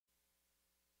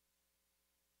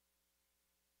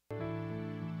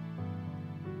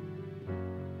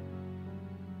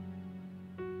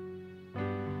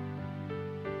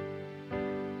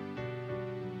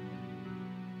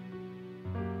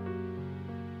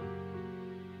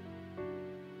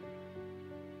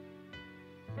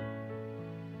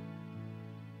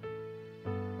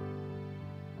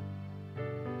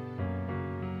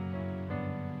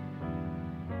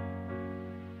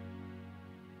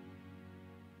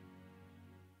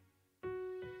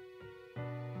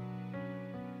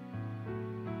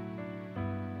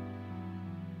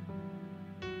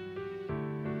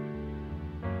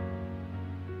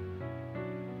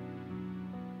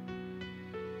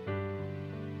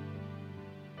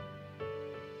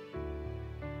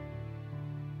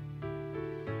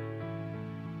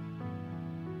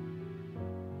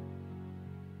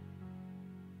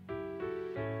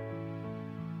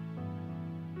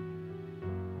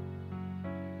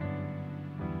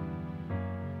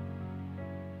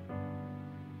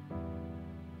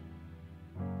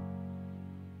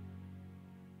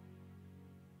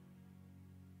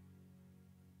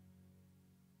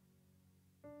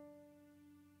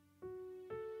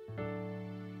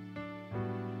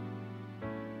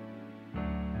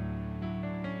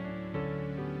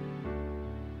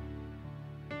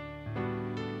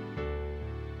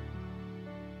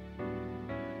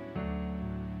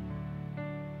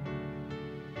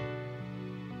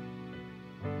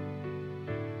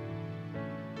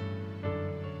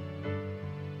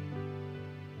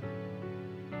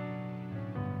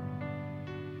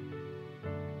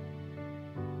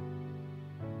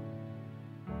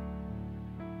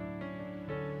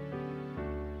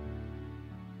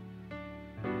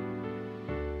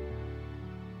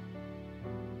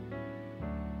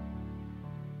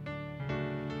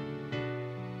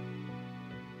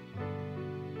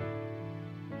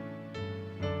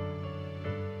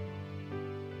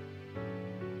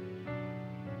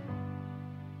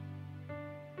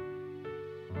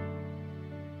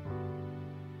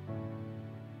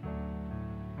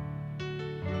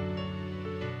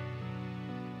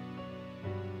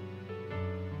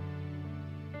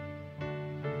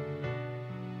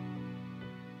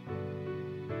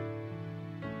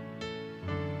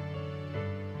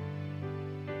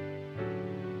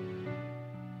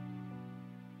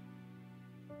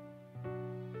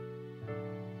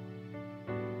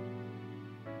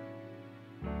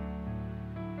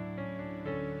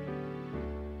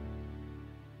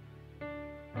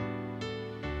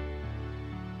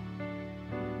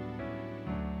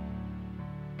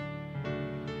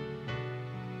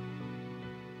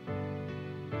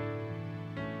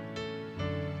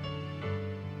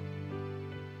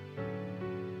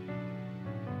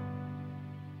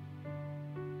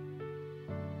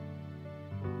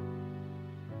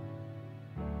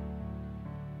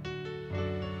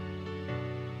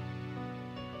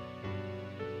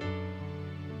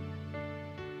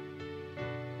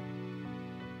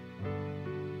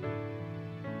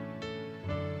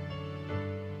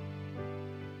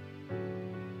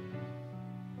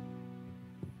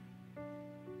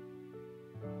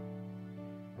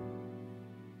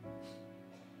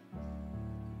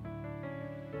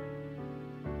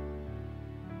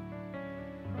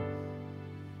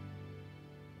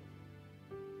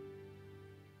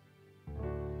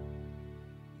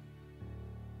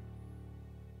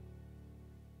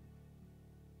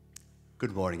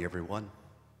Good morning, everyone.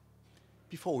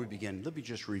 Before we begin, let me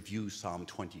just review Psalm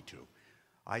 22.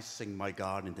 I sing, my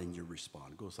God, and then you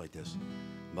respond. It goes like this.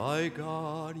 My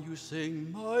God, you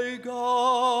sing, my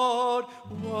God,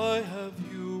 why have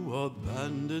you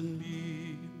abandoned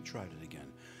me? Try it again.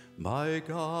 My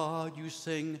God, you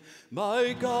sing,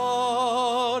 my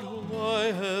God, why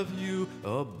have you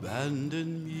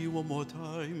abandoned me? One more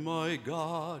time. My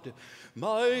God,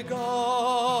 why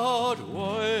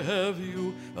have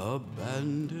you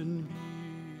abandoned me?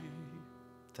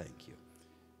 Thank you.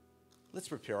 Let's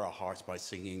prepare our hearts by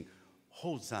singing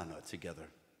Hosanna together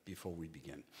before we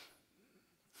begin.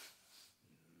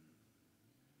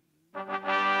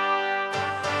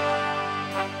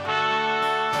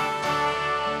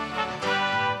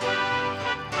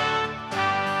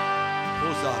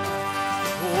 Hosanna,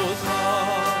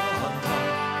 Hosanna,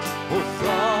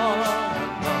 Hosanna,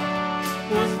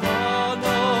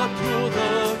 Hosanna to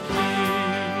the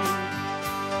King.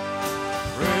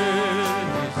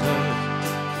 Praises,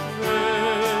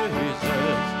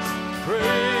 praises,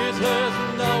 praises,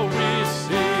 now we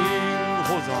sing.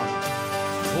 Hosanna,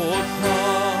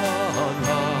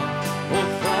 Hosanna,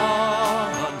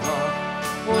 Hosanna,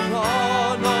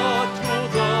 Hosanna to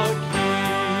the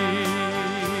King.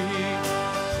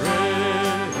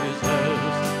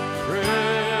 Praises,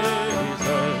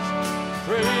 praises,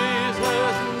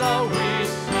 praises, now we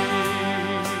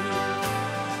sing.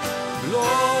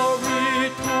 Glory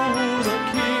to the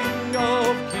King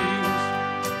of Kings,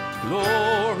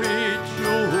 glory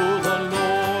to the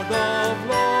Lord of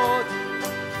Lords.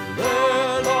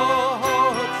 Let our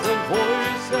hearts and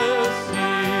voices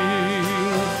sing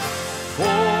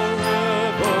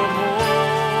forevermore.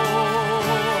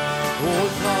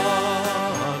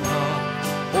 Hosanna,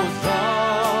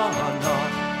 Hosanna,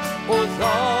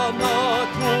 Hosanna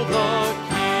to the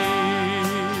King.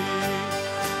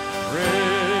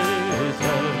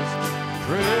 Praises,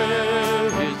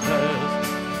 praises,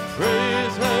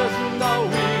 praises, now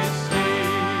we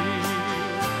sing.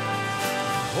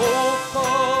 Hope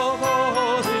of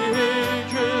all the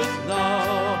ages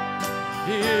now,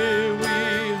 here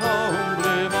we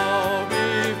humbly bow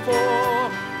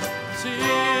before,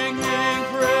 singing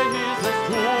praises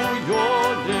to your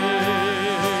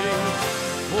name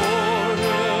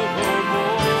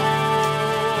forevermore.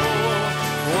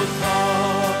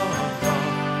 Hosanna,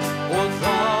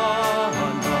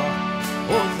 Hosanna,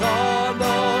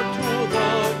 Hosanna to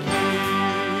the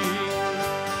King.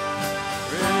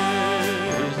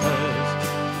 Praises,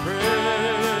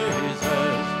 praises,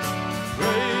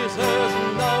 praises,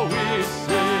 now we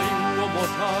sing one more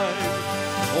time.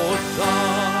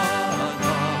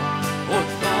 Hosanna,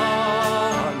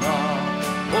 Hosanna,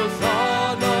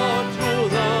 Hosanna to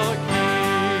the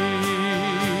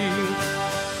King.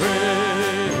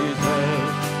 Praises,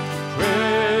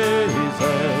 praises,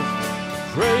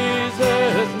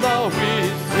 praises, now we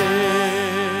sing.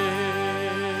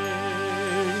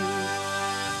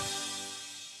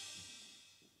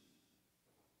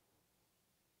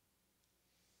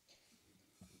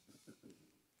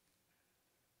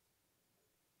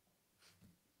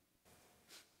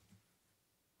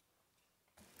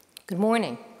 Good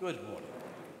morning. Good morning.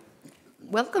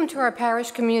 Welcome to our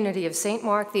parish community of St.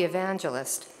 Mark the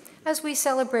Evangelist as we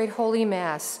celebrate Holy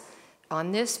Mass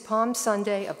on this Palm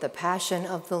Sunday of the Passion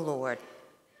of the Lord.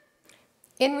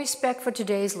 In respect for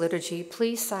today's liturgy,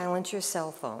 please silence your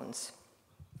cell phones.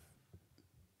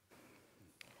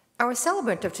 Our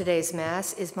celebrant of today's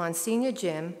Mass is Monsignor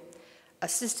Jim,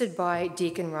 assisted by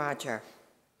Deacon Roger.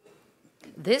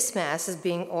 This Mass is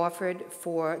being offered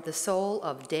for the soul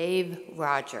of Dave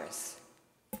Rogers.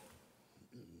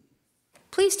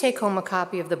 Please take home a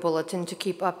copy of the bulletin to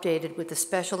keep updated with the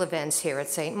special events here at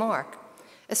St. Mark,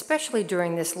 especially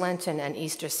during this Lenten and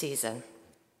Easter season.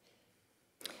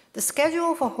 The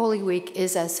schedule for Holy Week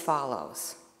is as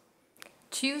follows.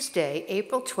 Tuesday,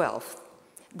 April 12th,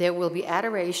 there will be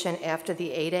adoration after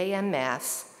the 8 a.m.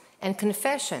 Mass and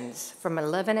confessions from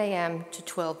 11 a.m. to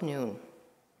 12 noon.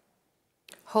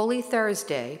 Holy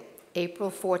Thursday, April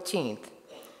 14th,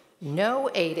 no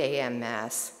 8 a.m.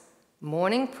 Mass,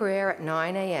 morning prayer at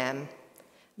 9 a.m.,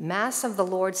 Mass of the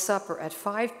Lord's Supper at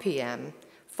 5 p.m.,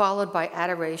 followed by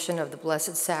adoration of the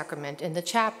Blessed Sacrament in the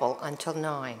chapel until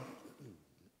 9.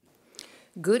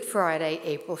 Good Friday,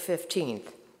 April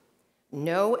 15th,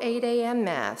 no 8 a.m.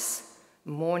 Mass,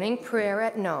 morning prayer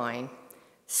at 9,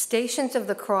 Stations of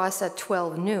the Cross at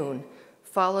 12 noon,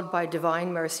 followed by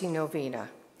Divine Mercy Novena,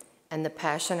 and the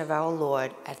Passion of our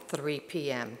Lord at 3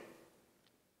 p.m.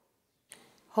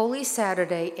 Holy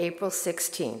Saturday, April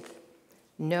 16th,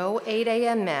 no 8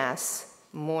 a.m. Mass,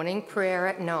 morning prayer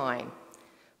at 9.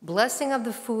 Blessing of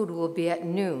the food will be at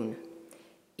noon,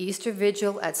 Easter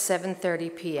Vigil at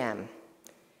 7:30 p.m.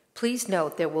 Please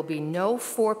note there will be no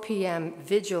 4 p.m.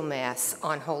 Vigil Mass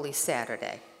on Holy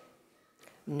Saturday.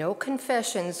 No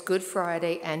confessions Good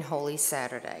Friday and Holy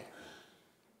Saturday.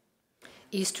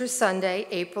 Easter Sunday,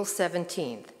 April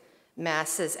 17th.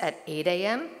 Masses at 8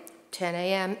 a.m., 10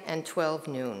 a.m., and 12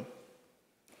 noon.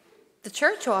 The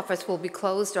church office will be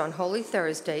closed on Holy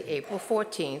Thursday, April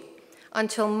 14th,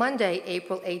 until Monday,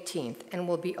 April 18th, and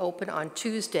will be open on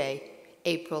Tuesday,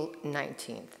 April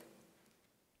 19th.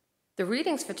 The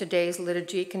readings for today's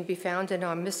liturgy can be found in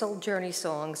our Missal Journey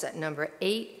Songs at number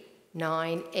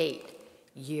 898,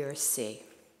 Year C.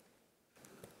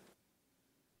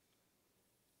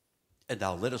 And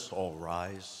now let us all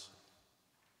rise.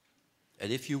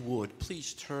 And if you would,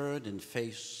 please turn and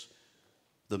face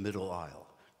the middle aisle.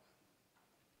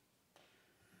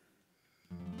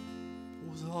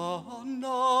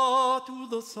 Hosanna to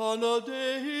the Son of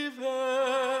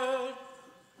David.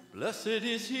 Blessed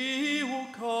is he who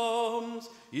comes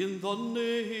in the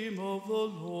name of the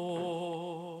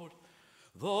Lord,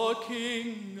 the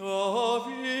King of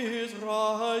Israel.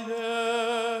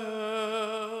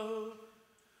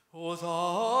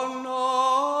 Hosanna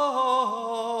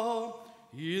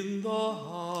in the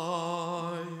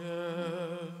highest.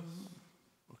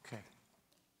 Okay.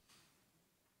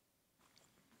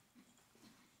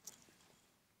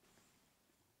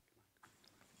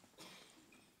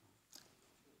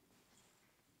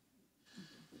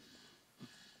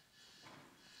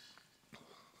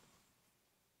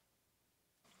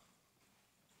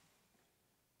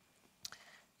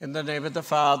 In the name of the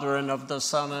Father, and of the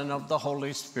Son, and of the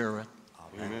Holy Spirit.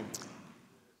 Amen.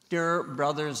 Dear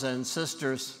brothers and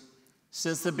sisters,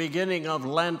 since the beginning of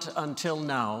Lent until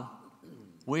now,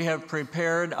 we have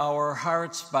prepared our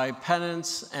hearts by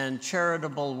penance and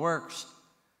charitable works.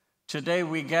 Today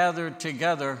we gathered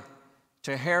together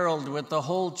to herald with the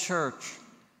whole church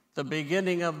the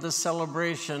beginning of the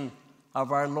celebration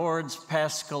of our Lord's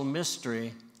Paschal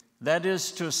mystery, that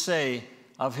is to say,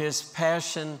 of his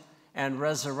passion and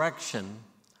resurrection.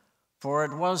 For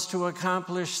it was to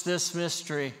accomplish this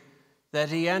mystery that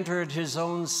he entered his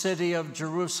own city of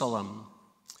Jerusalem.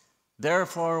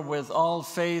 Therefore, with all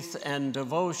faith and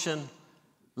devotion,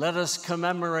 let us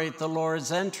commemorate the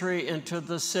Lord's entry into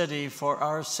the city for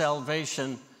our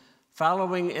salvation,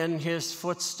 following in his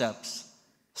footsteps,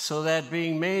 so that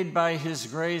being made by his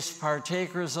grace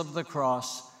partakers of the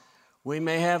cross, we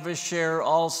may have a share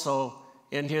also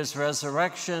in his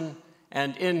resurrection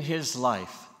and in his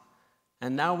life.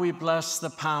 And now we bless the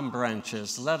palm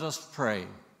branches. Let us pray.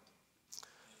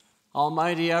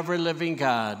 Almighty, ever-living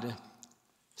God,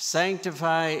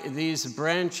 sanctify these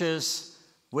branches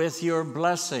with your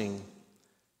blessing,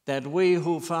 that we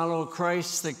who follow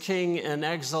Christ the King in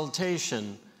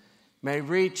exaltation may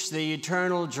reach the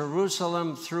eternal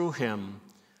Jerusalem through him,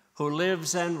 who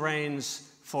lives and reigns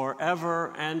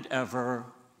forever and ever.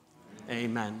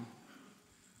 Amen.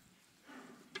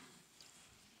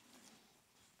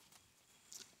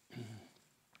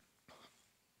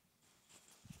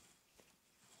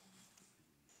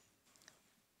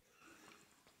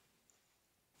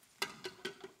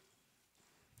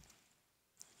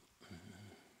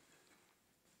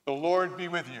 The Lord be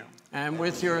with you. And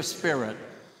with your spirit.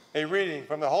 A reading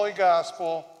from the Holy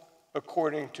Gospel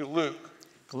according to Luke.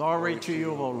 Glory to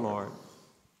you, O Lord.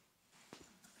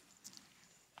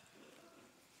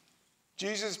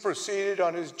 Jesus proceeded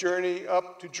on his journey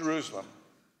up to Jerusalem.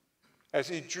 As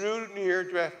he drew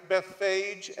near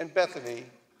Bethphage and Bethany,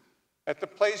 at the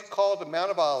place called the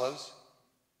Mount of Olives,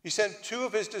 he sent 2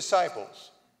 of his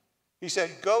disciples. He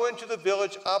said, "Go into the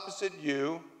village opposite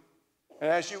you, and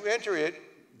as you enter it,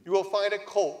 you will find a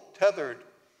colt tethered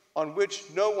on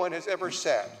which no one has ever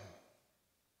sat.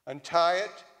 Untie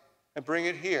it and bring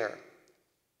it here.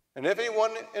 And if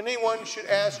anyone should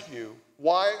ask you,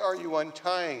 'Why are you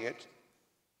untying it?'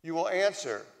 you will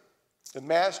answer, 'The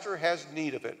master has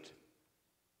need of it.'"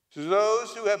 So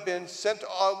those who have been sent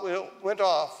went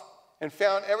off and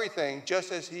found everything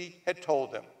just as he had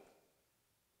told them.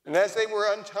 And as they were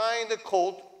untying the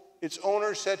colt, its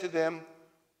owner said to them,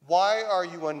 "Why are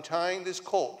you untying this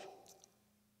colt?"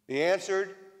 They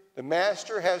answered, "The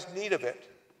master has need of it."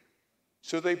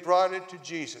 So they brought it to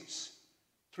Jesus,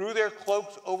 threw their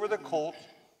cloaks over the colt,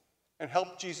 and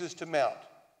helped Jesus to mount.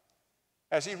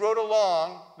 As he rode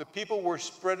along, the people were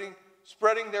spreading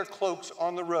their cloaks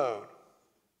on the road.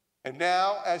 And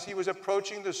now, as he was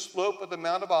approaching the slope of the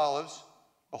Mount of Olives,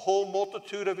 a whole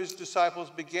multitude of his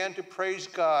disciples began to praise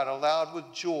God aloud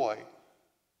with joy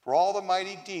for all the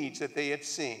mighty deeds that they had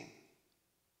seen.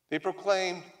 They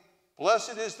proclaimed,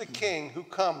 "Blessed is the King who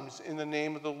comes in the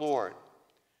name of the Lord.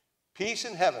 Peace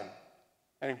in heaven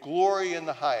and glory in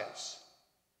the highest.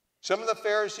 Some of the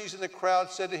Pharisees in the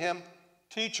crowd said to him,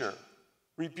 "Teacher,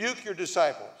 rebuke your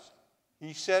disciples."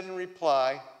 He said in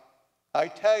reply, "I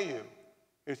tell you,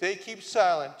 if they keep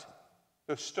silent,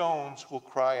 the stones will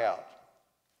cry out."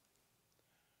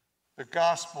 The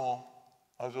Gospel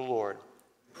of the Lord.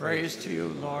 Praise to you,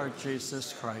 Lord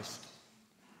Jesus Christ.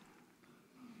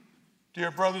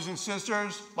 Dear brothers and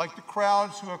sisters, like the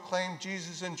crowds who acclaimed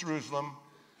Jesus in Jerusalem,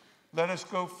 let us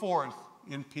go forth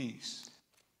in peace.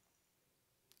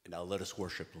 And now let us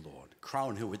worship the Lord.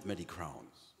 Crown him with many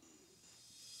crowns.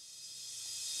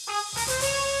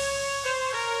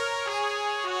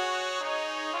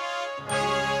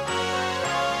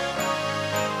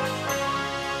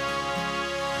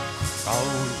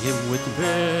 Crown him with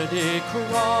many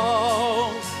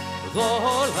crowns, the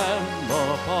Lamb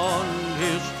upon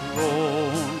his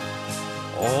throne.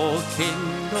 All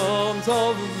kingdoms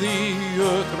of the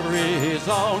earth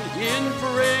resound in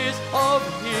praise of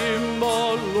him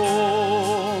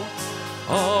alone.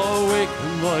 Awake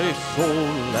my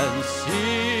soul and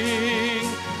sing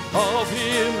of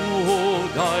him who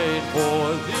died for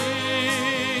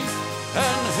thee,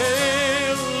 and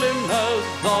hail him as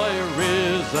thy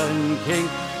risen King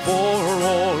for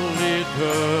all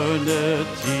eternity.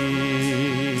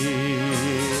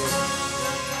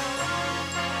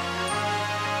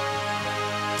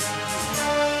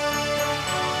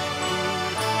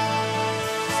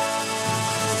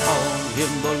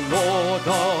 In the Lord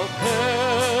of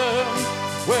heaven,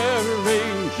 where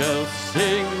angels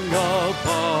sing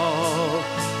above,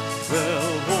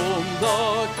 well, whom the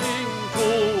King, to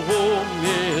whom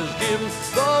is given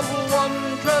the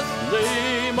wondrous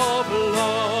name of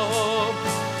love.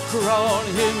 Crown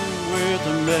him with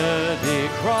many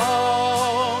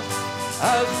crowns,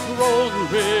 as thrones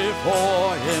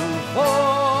before him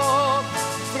fall.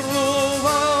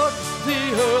 Throughout the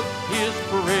earth his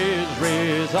praise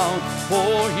resounds,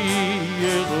 for he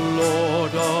is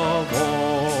Lord of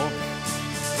all.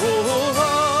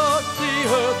 Throughout the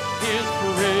earth his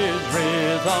praise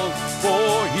resounds,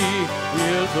 for he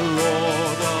is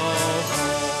Lord of all.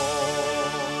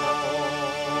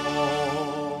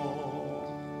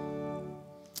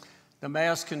 The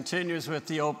Mass continues with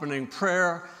the opening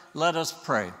prayer. Let us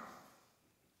pray.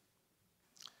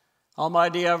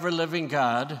 Almighty ever-living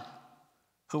God,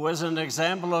 who was an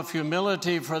example of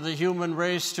humility for the human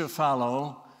race to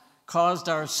follow, caused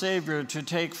our Savior to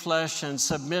take flesh and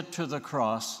submit to the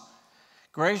cross,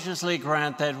 graciously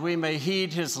grant that we may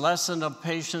heed his lesson of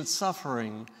patient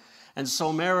suffering and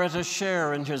so merit a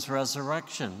share in his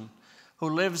resurrection, who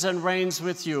lives and reigns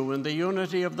with you in the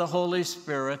unity of the Holy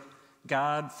Spirit,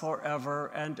 God forever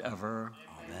and ever.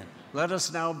 Amen. Let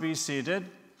us now be seated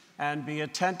and be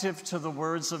attentive to the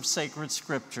words of sacred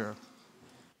Scripture.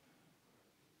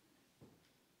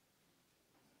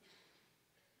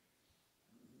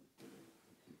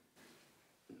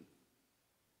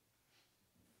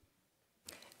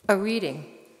 A reading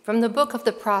from the book of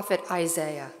the prophet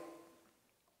Isaiah.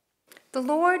 The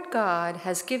Lord God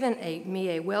has given me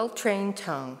a well-trained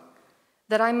tongue,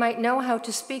 that I might know how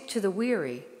to speak to the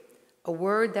weary, a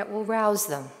word that will rouse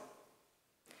them.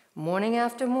 Morning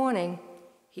after morning,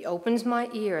 he opens my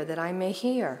ear that I may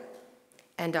hear,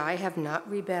 and I have not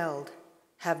rebelled,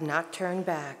 have not turned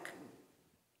back.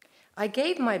 I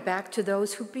gave my back to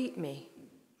those who beat me,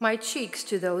 my cheeks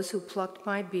to those who plucked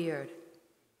my beard.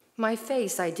 My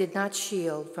face I did not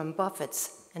shield from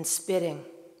buffets and spitting.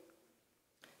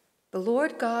 The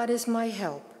Lord God is my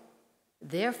help,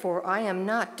 therefore I am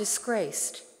not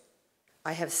disgraced.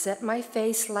 I have set my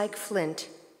face like flint,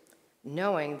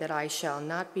 knowing that I shall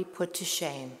not be put to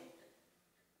shame.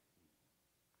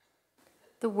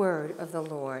 The word of the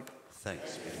Lord.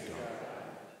 Thanks be to God.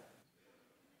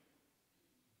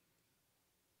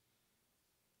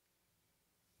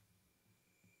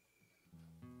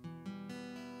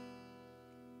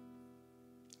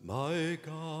 My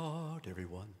God,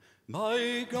 everyone,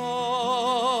 my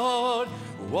God,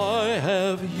 why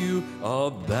have you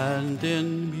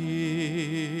abandoned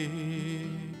me?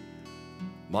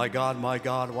 My God,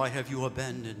 why have you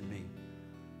abandoned me?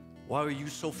 Why were you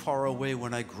so far away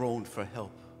when I groaned for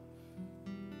help?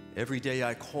 Every day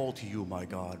I call to you, my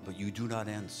God, but you do not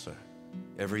answer.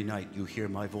 Every night you hear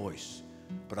my voice,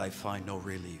 but I find no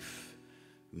relief.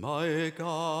 My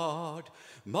God,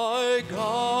 why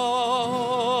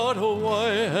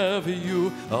have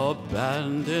you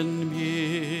abandoned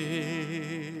me?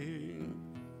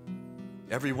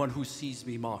 Everyone who sees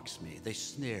me mocks me. They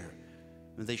sneer,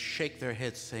 and they shake their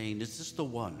heads, saying, "Is this the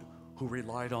one who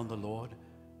relied on the Lord?"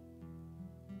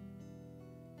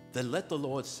 Then let the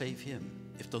Lord save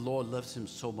him. If the Lord loves him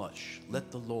so much,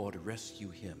 let the Lord rescue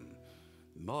him.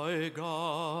 My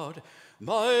God,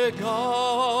 why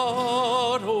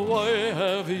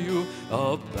have you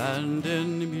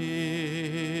abandoned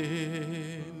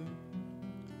me?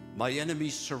 My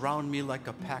enemies surround me like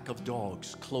a pack of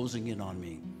dogs closing in on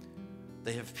me.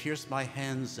 They have pierced my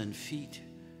hands and feet.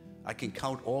 I can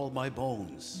count all my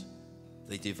bones.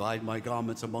 They divide my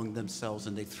garments among themselves,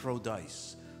 and they throw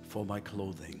dice for my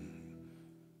clothing.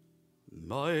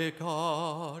 My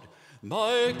God,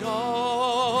 why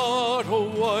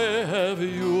have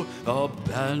you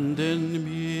abandoned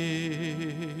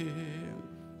me?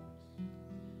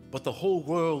 But the whole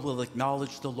world will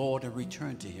acknowledge the Lord and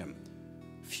return to him.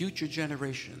 Future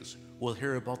generations will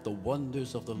hear about the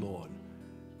wonders of the Lord.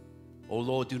 O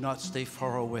Lord, do not stay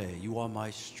far away. You are my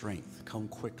strength. Come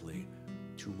quickly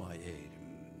to my aid.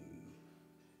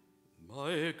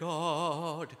 My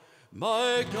God,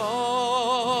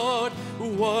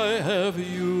 why have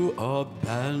you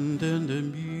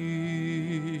abandoned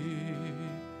me?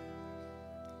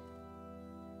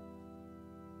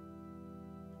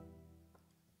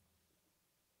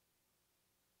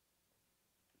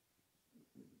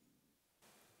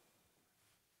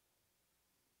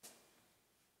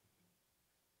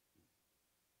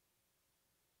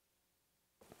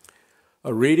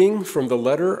 A reading from the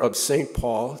letter of St.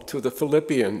 Paul to the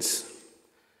Philippians.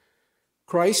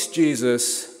 Christ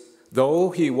Jesus,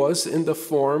 though he was in the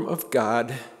form of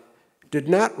God, did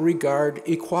not regard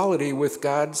equality with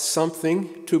God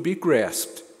something to be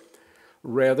grasped.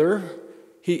 Rather,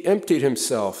 he emptied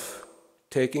himself,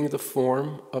 taking the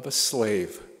form of a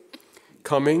slave,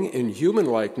 coming in human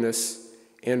likeness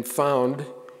and found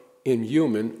in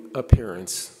human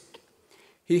appearance.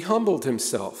 He humbled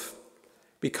himself,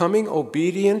 becoming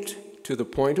obedient to the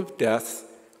point of death,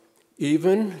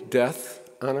 even death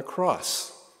on a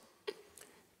cross.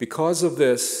 Because of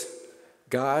this,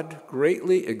 God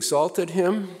greatly exalted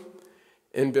him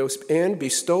and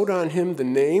bestowed on him the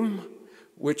name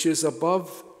which is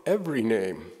above every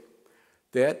name,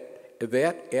 that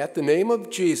at the name of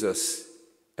Jesus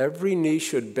every knee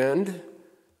should bend,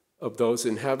 of those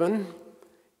in heaven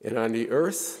and on the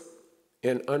earth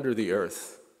and under the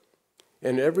earth,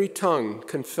 and every tongue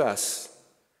confess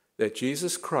that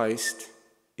Jesus Christ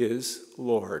is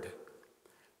Lord,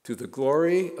 to the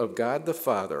glory of God the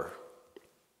Father.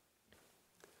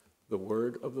 The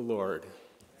word of the Lord.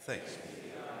 Thanks.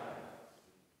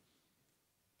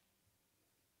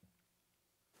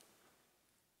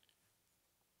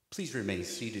 Please remain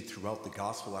seated throughout the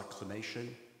gospel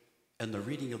acclamation and the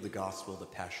reading of the gospel of the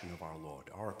Passion of our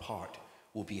Lord. Our part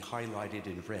will be highlighted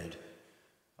in red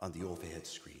on the overhead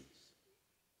screens.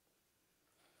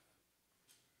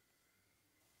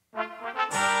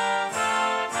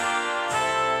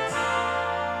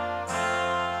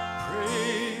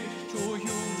 Praise to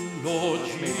you, Lord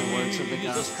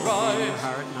Jesus Christ,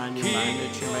 King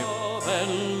of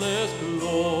endless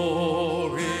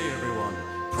glory. Everyone,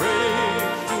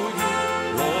 praise to you,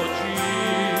 Lord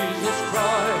Jesus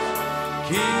Christ,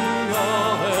 King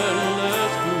of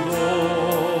endless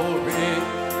glory.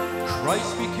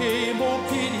 Christ became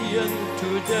obedient to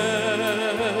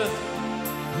death,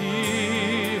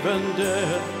 even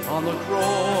death on the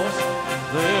cross.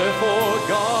 Therefore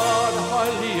God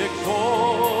highly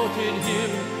exalted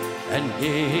him and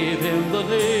gave him the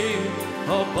name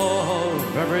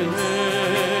above every name.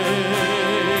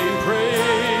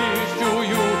 Praise to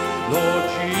you, Lord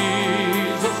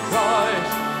Jesus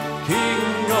Christ,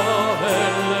 King of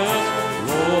endless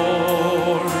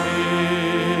glory.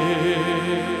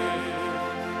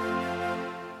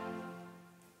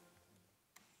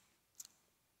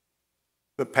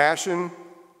 The Passion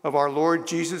of our Lord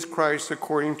Jesus Christ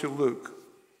according to Luke.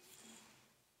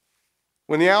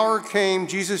 When the hour came,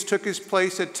 Jesus took his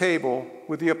place at table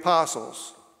with the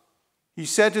apostles. He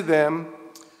said to them,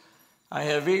 I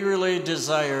have eagerly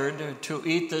desired to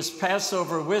eat this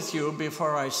Passover with you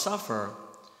before I suffer.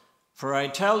 For I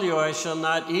tell you, I shall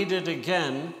not eat it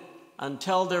again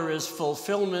until there is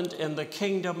fulfillment in the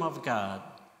kingdom of God.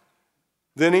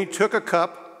 Then he took a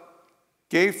cup,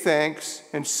 gave thanks,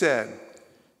 and said,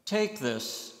 Take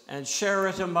this and share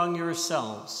it among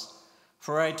yourselves.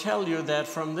 For I tell you that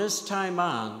from this time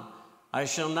on, I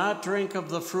shall not drink of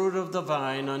the fruit of the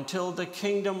vine until the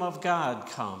kingdom of God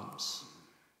comes.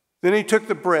 Then he took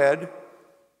the bread,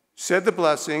 said the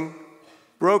blessing,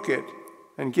 broke it,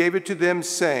 and gave it to them,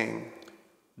 saying,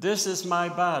 This is my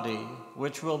body,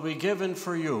 which will be given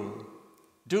for you.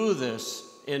 Do this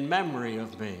in memory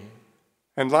of me.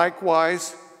 And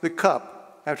likewise the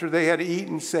cup, after they had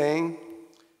eaten, saying,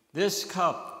 This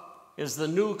cup is the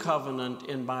new covenant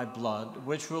in my blood,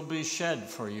 which will be shed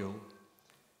for you.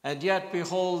 And yet,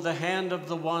 behold, the hand of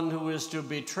the one who is to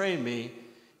betray me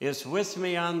is with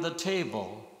me on the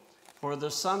table. For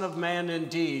the Son of Man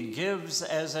indeed gives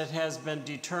as it has been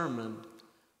determined,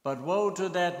 but woe to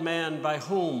that man by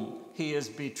whom he is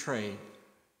betrayed."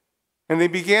 And they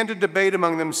began to debate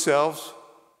among themselves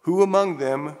who among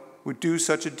them would do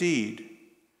such a deed.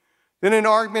 Then an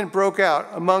argument broke out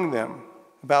among them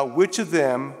about which of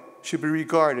them should be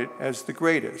regarded as the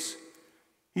greatest.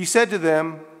 He said to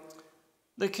them,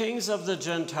 "The kings of the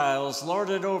Gentiles lord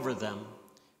it over them,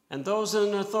 and those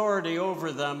in authority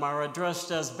over them are addressed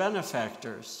as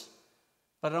benefactors.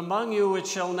 But among you it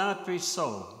shall not be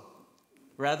so.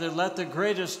 Rather, let the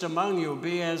greatest among you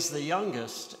be as the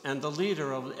youngest, and the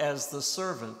leader as the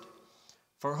servant.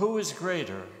 For who is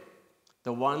greater,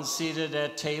 the one seated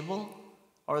at table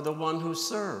or the one who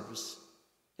serves?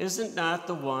 Isn't not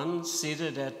the one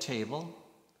seated at table?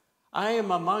 I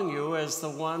am among you as the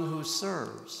one who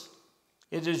serves.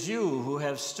 It is you who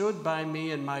have stood by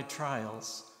me in my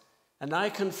trials, and I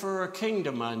confer a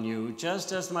kingdom on you,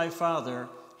 just as my Father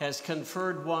has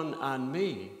conferred one on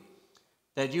me,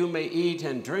 that you may eat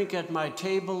and drink at my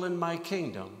table in my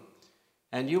kingdom,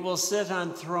 and you will sit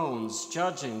on thrones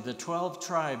judging the 12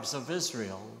 tribes of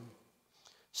Israel.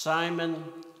 Simon,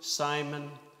 Simon,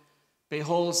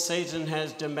 behold, Satan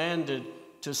has demanded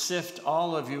to sift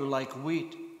all of you like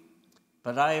wheat,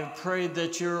 but I have prayed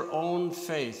that your own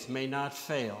faith may not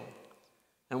fail.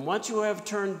 And once you have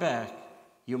turned back,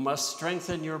 you must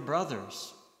strengthen your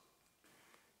brothers."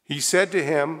 He said to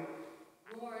him,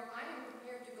 "Lord, I am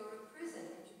prepared to go to prison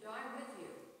and to die with you."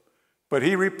 but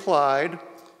he replied,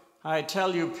 "I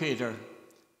tell you, Peter,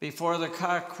 before the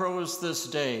cock crows this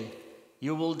day,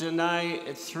 you will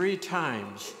deny 3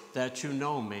 times that you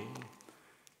know me."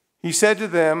 He said to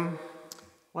them,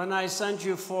 "When I sent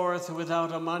you forth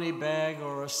without a money bag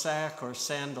or a sack or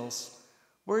sandals,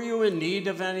 were you in need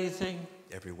of anything?"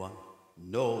 Everyone,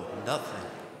 no, nothing.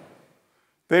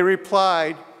 They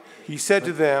replied, he said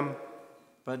to them,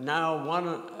 "But now one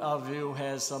of you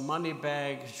has a money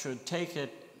bag, should take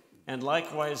it, and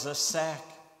likewise a sack,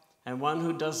 and one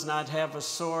who does not have a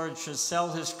sword should sell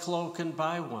his cloak and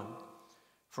buy one.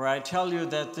 For I tell you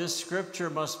that this scripture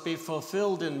must be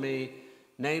fulfilled in me,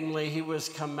 namely, he was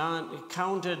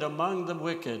counted among the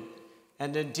wicked,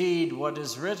 and indeed what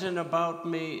is written about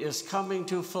me is coming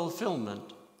to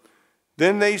fulfillment."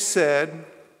 Then they said,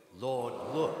 Lord,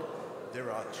 look,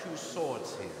 there are 2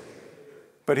 swords here.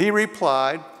 but he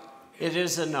replied, "It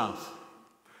is enough."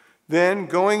 Then,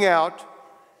 going out,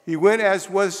 he went as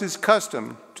was his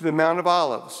custom to the Mount of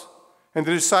Olives, and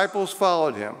the disciples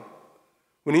followed him.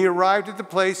 When he arrived at the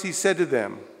place, he said to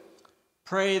them,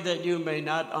 "Pray that you may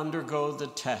not undergo the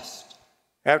test."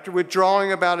 After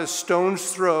withdrawing about a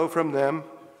stone's throw from them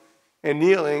and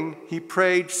kneeling, he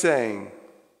prayed, saying,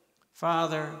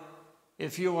 "Father,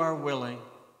 if you are willing,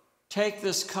 take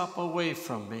this cup away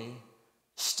from me.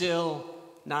 Still,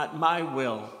 not my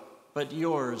will, but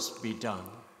yours be done."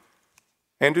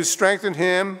 And to strengthen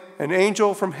him, an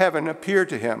angel from heaven appeared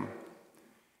to him.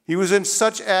 He was in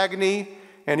such agony,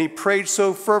 and he prayed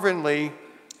so fervently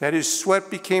that his sweat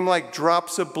became like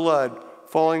drops of blood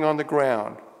falling on the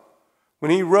ground. When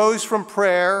he rose from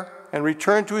prayer and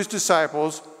returned to his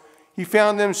disciples, he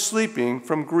found them sleeping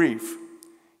from grief.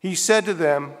 He said to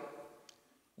them,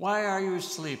 "Why are you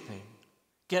sleeping?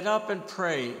 Get up and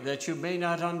pray that you may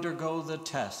not undergo the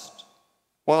test."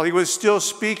 While he was still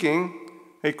speaking,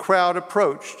 a crowd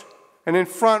approached, and in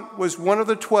front was one of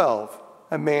the 12,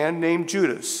 a man named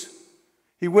Judas.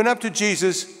 He went up to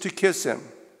Jesus to kiss him.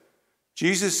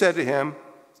 Jesus said to him,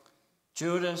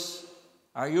 "Judas,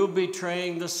 are you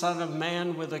betraying the Son of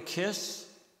Man with a kiss?"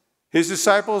 His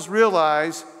disciples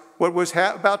realized what was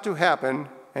about to happen,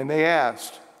 and they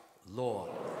asked, Lord,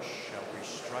 shall we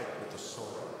strike with the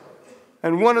sword?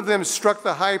 And one of them struck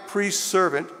the high priest's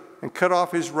servant and cut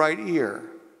off his right ear.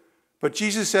 But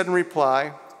Jesus said in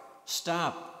reply,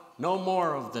 "Stop, no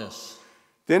more of this."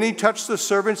 Then he touched the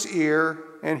servant's ear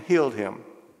and healed him.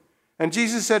 And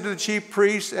Jesus said to the chief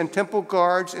priests and temple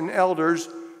guards and elders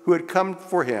who had come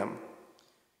for him,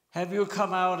 "Have you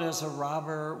come out as a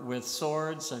robber with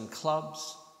swords and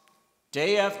clubs?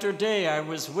 Day after day I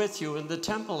was with you in the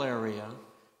temple area,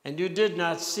 and you did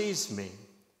not seize me.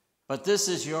 But this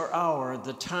is your hour,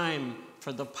 the time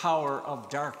for the power of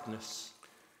darkness."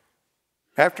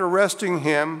 After arresting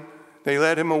him, they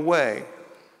led him away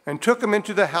and took him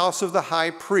into the house of the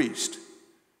high priest.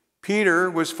 Peter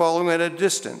was following at a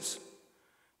distance.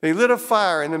 They lit a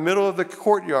fire in the middle of the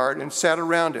courtyard and sat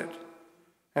around it,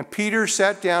 and Peter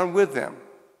sat down with them.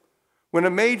 When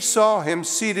a maid saw him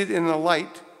seated in the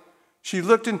light, she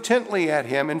looked intently at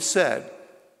him and said,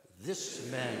 This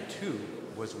man too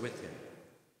was with him.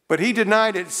 but he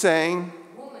denied it, saying,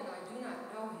 "Woman, I do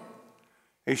not know him."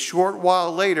 A short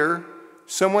while later,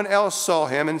 someone else saw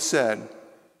him and said,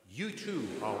 "You too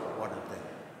are one of them."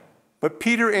 But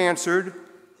Peter answered,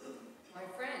 "My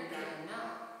friend, I am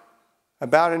not."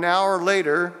 About an hour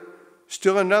later,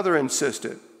 still another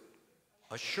insisted,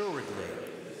 "Assuredly,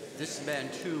 this man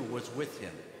too was with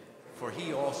him, for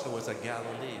he also was a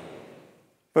Galilean."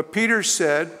 But Peter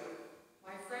said,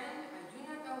 "My friend, I do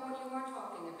not know what you are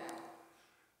talking about."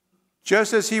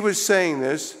 Just as he was saying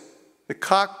this, the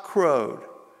cock crowed,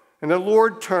 and the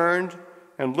Lord turned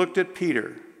and looked at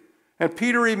Peter. And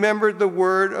Peter remembered the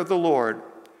word of the Lord,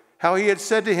 how he had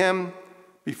said to him,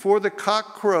 "Before the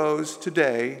cock crows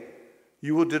today,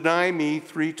 you will deny me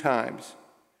 3 times."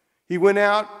 He went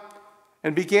out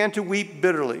and began to weep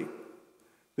bitterly.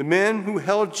 The men who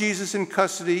held Jesus in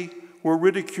custody were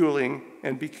ridiculing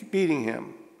and beating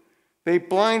him. They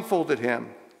blindfolded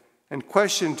him and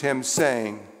questioned him,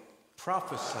 saying,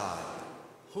 "Prophesy,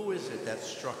 who is it that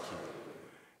struck you?"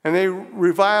 And they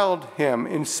reviled him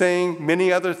in saying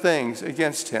many other things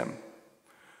against him.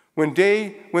 When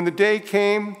the day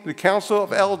came, the council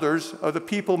of elders of the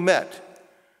people met,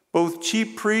 both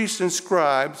chief priests and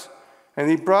scribes, and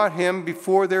they brought him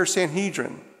before their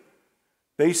Sanhedrin.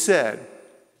 They said,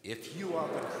 "If you are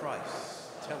the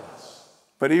Christ, tell us."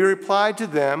 But he replied to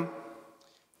them,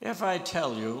 If I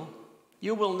tell you,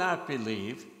 you will not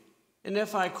believe, and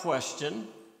if I question,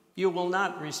 you will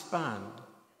not respond.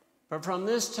 But from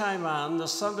this time on, the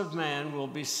Son of Man will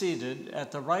be seated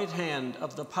at the right hand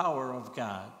of the power of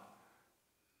God.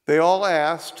 They all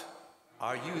asked.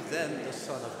 "Are you then the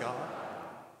Son of God?"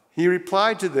 He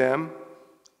replied to them,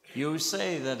 You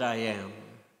say that I am.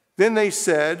 Then they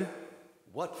said,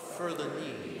 "What further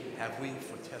need have we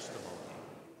for testimony?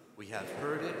 We have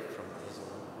heard it from his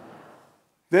own."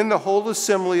 Then the whole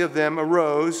assembly of them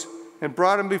arose and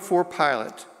brought him before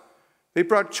Pilate. They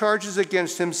brought charges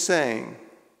against him, saying,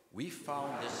 "We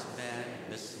found this man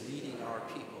misleading our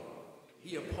people.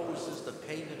 He opposes the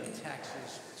payment of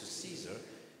taxes to Caesar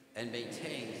and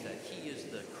maintains that he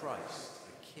is the Christ,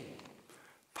 the King."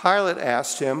 Pilate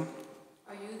asked him.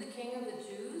 "Are you the king of the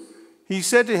Jews?" He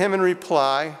said to him in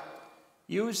reply,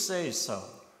 You say so.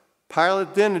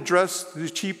 Pilate then addressed the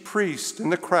chief priests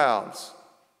and the crowds.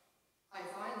 "I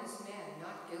find this man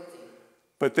not guilty."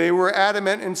 But they were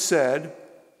adamant and said,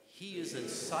 "He is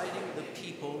inciting the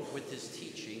people with his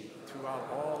teaching throughout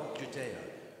all Judea,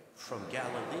 from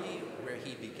Galilee, where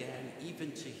he began,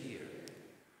 even to here."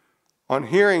 On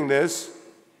hearing this,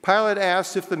 Pilate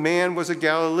asked if the man was a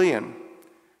Galilean.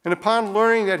 And upon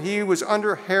learning that he was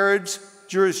under Herod's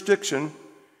jurisdiction,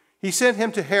 he sent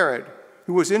him to Herod,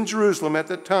 who was in Jerusalem at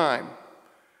the time.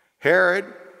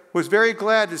 Herod was very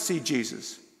glad to see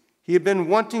Jesus. He had been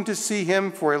wanting to see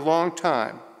him for a long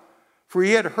time, for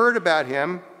he had heard about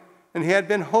him and he had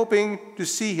been hoping to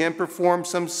see him perform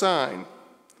some sign.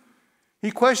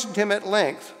 He questioned him at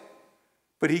length,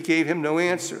 but he gave him no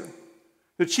answer.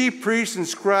 The chief priests and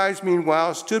scribes,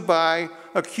 meanwhile, stood by,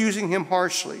 accusing him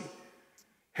harshly.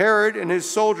 Herod and his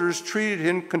soldiers treated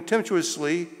him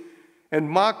contemptuously and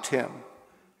mocked him.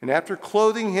 And after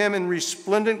clothing him in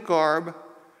resplendent garb,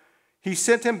 he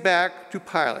sent him back to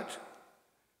Pilate.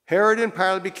 Herod and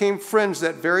Pilate became friends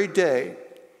that very day,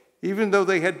 even though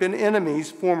they had been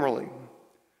enemies formerly.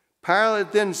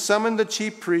 Pilate then summoned the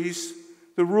chief priests,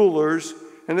 the rulers,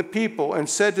 and the people, and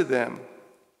said to them,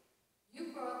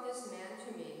 "You brought this man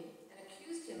to me and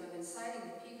accused him of inciting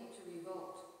the people to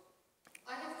revolt.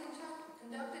 I have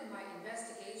conducted my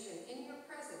investigation in your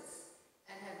presence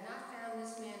and have not found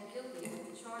this man guilty of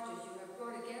the charges you have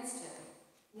brought against him,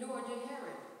 nor did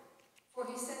Herod, for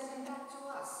he sent him back to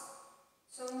us.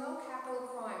 So no capital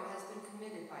crime has been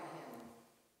committed by him.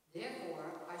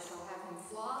 Therefore, I shall have him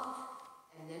flogged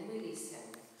and then release him."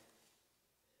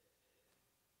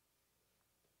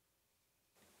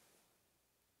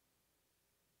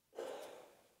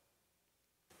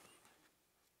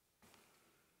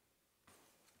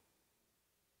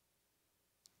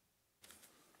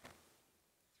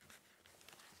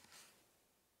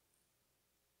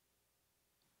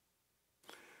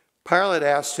 Pilate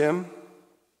asked him,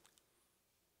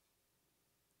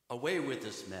 "Away with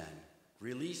this man.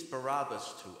 Release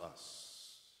Barabbas to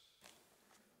us."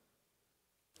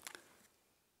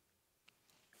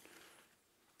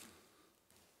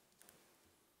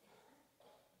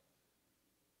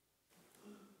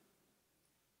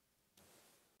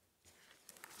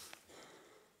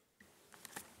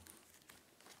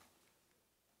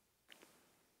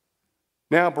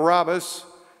 Now Barabbas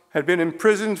had been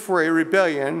imprisoned for a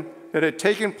rebellion that had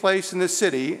taken place in the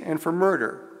city and for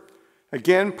murder.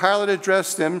 Again, Pilate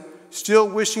addressed them, still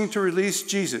wishing to release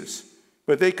Jesus,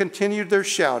 but they continued their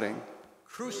shouting,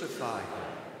 "Crucify him!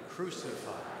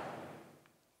 Crucify him!"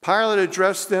 Pilate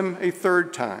addressed them a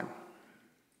third time.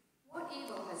 What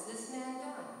evil has this man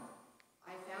done?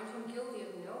 I found him guilty of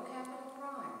no capital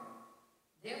crime.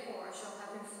 Therefore I shall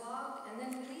have him flogged and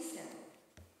then release him.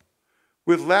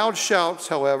 With loud shouts,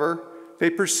 however,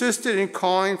 they persisted in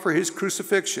calling for his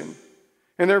crucifixion,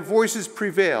 and their voices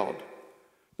prevailed.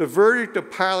 The verdict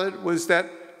of Pilate was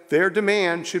that their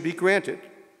demand should be granted.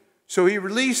 So he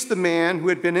released the man who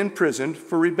had been imprisoned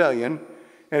for rebellion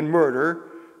and murder,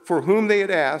 for whom they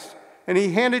had asked, and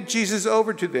he handed Jesus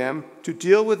over to them to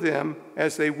deal with them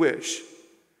as they wish.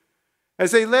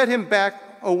 As they led him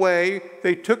back away,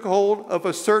 they took hold of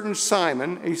a certain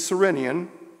Simon, a Cyrenian,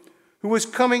 who was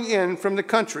coming in from the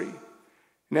country.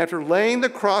 And after laying the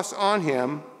cross on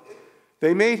him,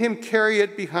 they made him carry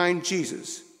it behind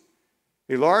Jesus.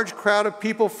 A large crowd of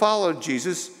people followed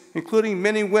Jesus, including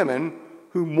many women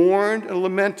who mourned and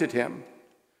lamented him.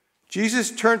 Jesus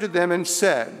turned to them and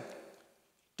said,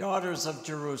 Daughters of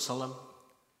Jerusalem,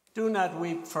 do not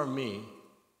weep for me.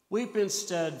 Weep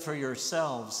instead for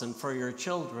yourselves and for your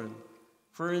children.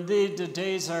 For indeed the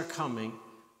days are coming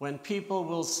when people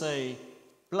will say,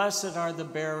 Blessed are the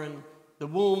barren, the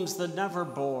wombs that never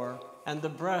bore, and the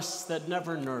breasts that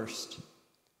never nursed.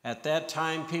 At that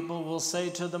time people will say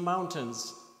to the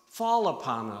mountains, Fall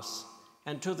upon us,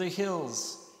 and to the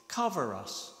hills, Cover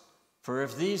us. For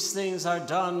if these things are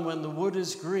done when the wood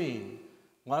is green,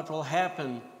 what will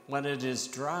happen when it is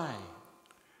dry?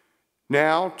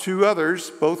 Now 2 others,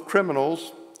 both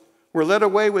criminals, were led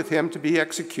away with him to be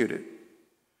executed.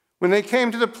 When they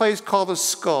came to the place called the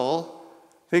Skull,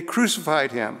 they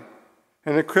crucified him,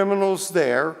 and the criminals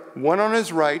there, one on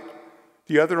his right,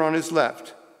 the other on his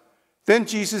left. Then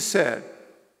Jesus said,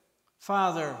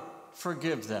 Father,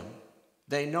 forgive them.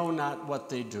 They know not what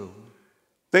they do.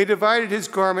 They divided his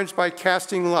garments by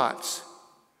casting lots.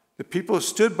 The people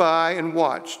stood by and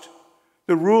watched.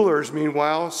 The rulers,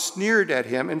 meanwhile, sneered at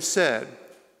him and said,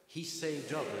 He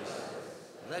saved others.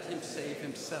 Let him save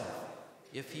himself,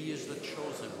 if he is the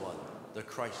chosen one, the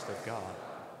Christ of God.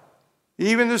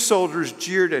 Even the soldiers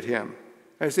jeered at him.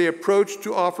 As they approached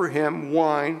to offer him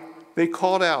wine, they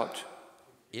called out,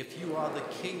 If you are the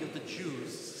king of the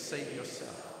Jews, save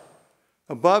yourself.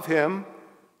 Above him,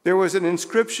 there was an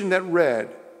inscription that read,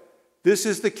 This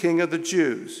is the King of the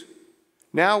Jews.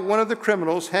 Now one of the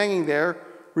criminals hanging there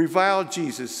reviled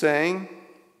Jesus, saying,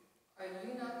 Are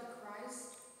you not the Christ?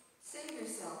 Save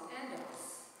yourself and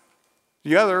us.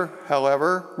 The other,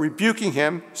 however, rebuking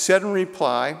him, said in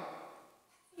reply,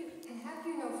 And have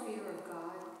you no fear of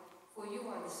God? For you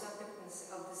are the subject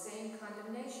of the same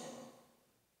condemnation.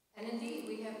 And indeed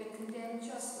we have been condemned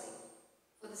justly,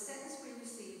 for the sentence we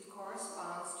received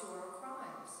corresponds to our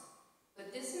crimes.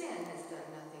 But this man has done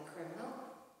nothing criminal.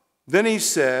 Then he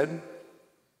said,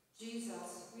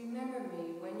 Jesus, remember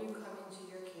me when you come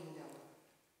into your kingdom.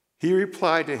 He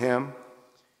replied to him,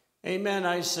 Amen,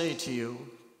 I say to you,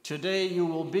 today you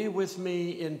will be with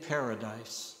me in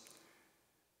paradise.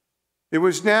 It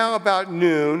was now about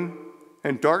noon,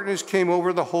 and darkness came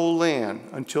over the whole land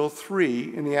until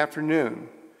 3 in the afternoon,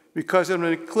 because of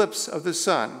an eclipse of the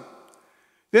sun.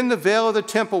 Then the veil of the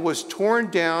temple was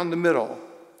torn down the middle.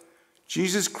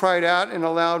 Jesus cried out in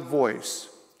a loud voice,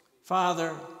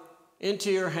 Father,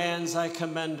 into your hands I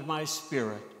commend my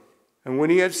spirit. And when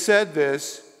he had said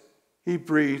this, he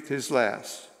breathed his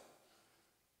last.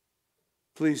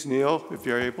 Please kneel if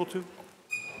you're able to.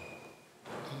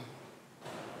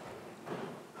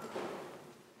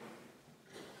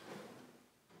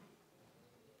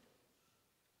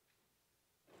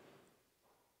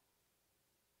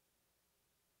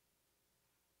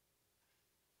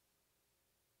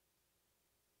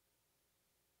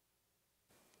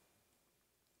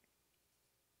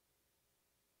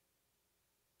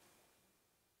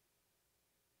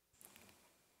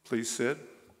 Please sit.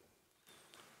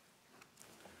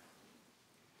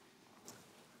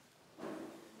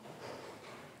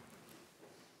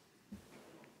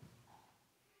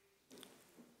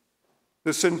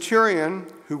 The centurion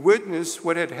who witnessed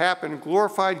what had happened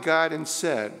glorified God and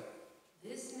said,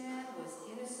 This man was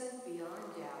innocent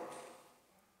beyond doubt.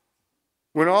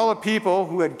 When all the people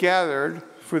who had gathered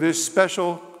for this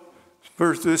spectacle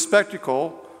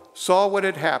saw what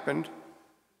had happened,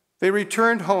 they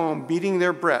returned home beating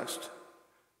their breast.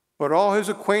 But all his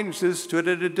acquaintances stood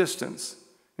at a distance,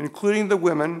 including the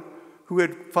women who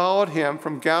had followed him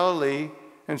from Galilee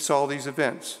and saw these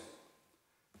events.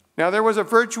 Now there was a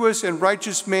virtuous and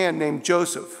righteous man named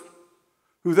Joseph,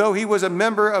 who, though he was a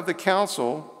member of the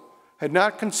council, had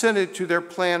not consented to their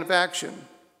plan of action.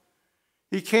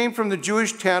 He came from the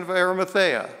Jewish town of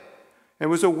Arimathea and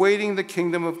was awaiting the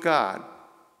kingdom of God.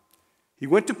 He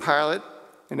went to Pilate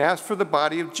and asked for the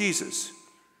body of Jesus.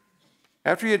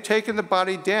 After he had taken the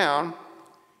body down,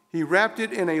 he wrapped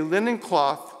it in a linen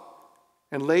cloth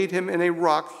and laid him in a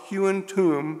rock-hewn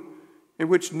tomb in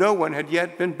which no one had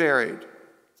yet been buried.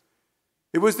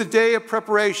 It was the day of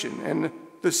preparation, and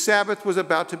the Sabbath was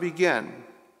about to begin.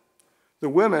 The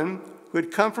women who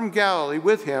had come from Galilee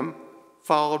with him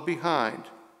followed behind.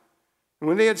 And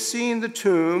when they had seen the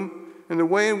tomb and the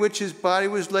way in which his body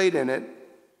was laid in it,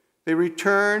 they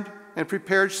returned and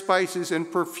prepared spices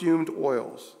and perfumed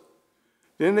oils.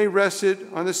 Then they rested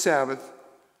on the Sabbath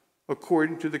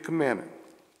according to the commandment.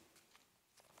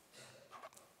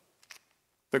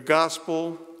 The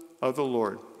Gospel of the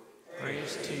Lord.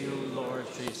 Praise to you, Lord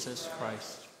Jesus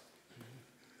Christ.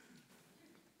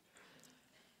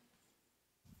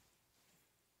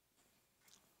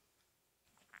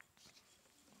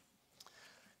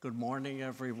 Good morning,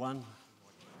 everyone.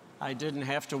 I didn't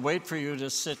have to wait for you to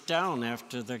sit down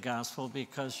after the gospel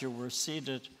because you were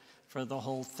seated for the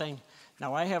whole thing.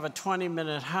 Now, I have a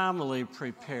 20-minute homily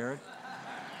prepared,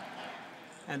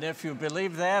 and if you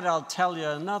believe that, I'll tell you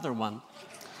another one.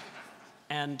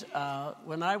 And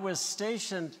when I was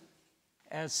stationed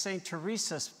at St.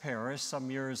 Teresa's Parish some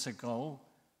years ago,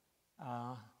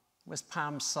 it was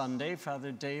Palm Sunday,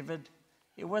 Father David.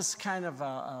 It was kind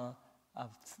of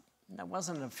it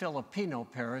wasn't a Filipino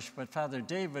parish, but Father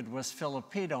David was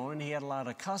Filipino, and he had a lot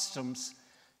of customs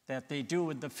that they do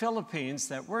with the Philippines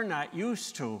that we're not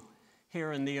used to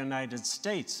here in the United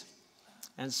States.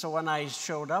 And so when I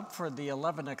showed up for the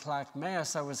 11 o'clock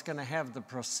Mass, I was going to have the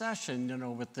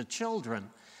procession, with the children.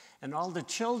 And all the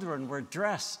children were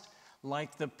dressed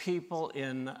like the people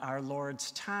in our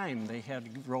Lord's time. They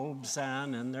had robes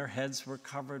on, and their heads were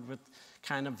covered with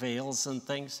kind of veils and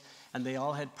things. And they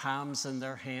all had palms in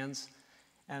their hands.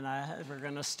 And we're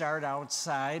going to start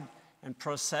outside and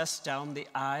process down the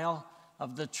aisle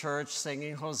of the church,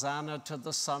 singing Hosanna to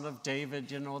the Son of David.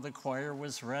 The choir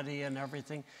was ready and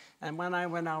everything. And when I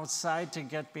went outside to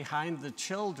get behind the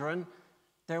children,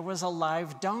 there was a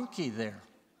live donkey there.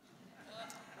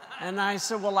 And I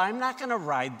said, well, I'm not going to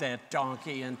ride that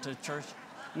donkey into church.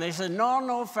 And they said,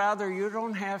 no, Father, you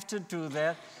don't have to do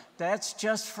that. That's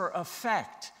just for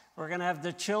effect. We're going to have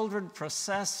the children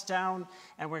process down,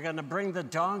 and we're going to bring the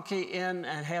donkey in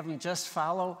and have them just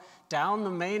follow down the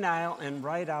main aisle and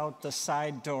right out the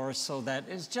side door, so that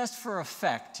it's just for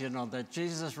effect, that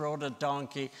Jesus rode a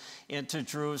donkey into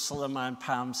Jerusalem on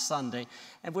Palm Sunday,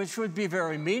 and which would be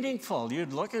very meaningful.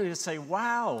 You'd look at it and say,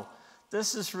 wow,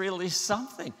 this is really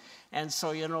something. And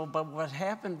so, but what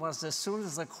happened was as soon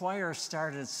as the choir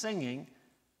started singing,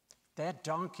 that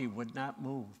donkey would not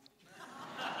move.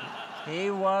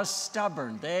 He was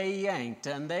stubborn. They yanked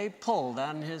and they pulled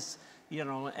on his,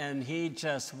 and he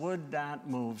just would not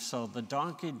move. So the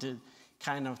donkey did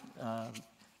kind of,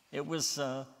 it was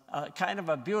kind of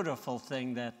a beautiful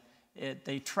thing that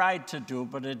they tried to do,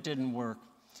 but it didn't work.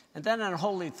 And then on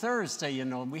Holy Thursday,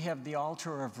 we have the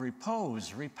altar of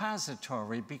repose,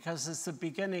 repository, because it's the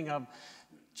beginning of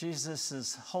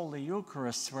Jesus' Holy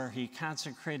Eucharist, where he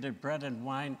consecrated bread and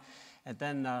wine. And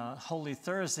then Holy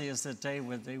Thursday is the day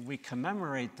where we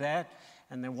commemorate that,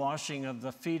 and the washing of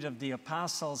the feet of the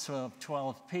apostles, who have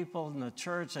 12 people in the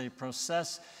church. They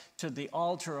process to the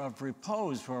altar of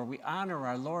repose, where we honor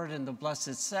our Lord in the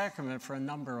Blessed Sacrament for a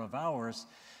number of hours.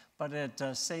 But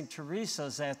at St.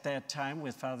 Teresa's at that time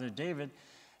with Father David,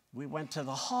 we went to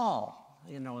the hall.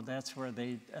 That's where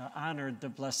they honored the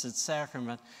Blessed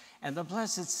Sacrament. And the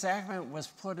Blessed Sacrament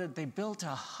was they built a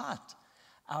hut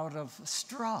out of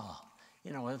straw.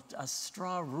 A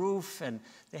straw roof, and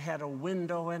they had a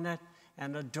window in it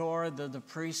and a door that the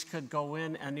priest could go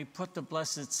in, and he put the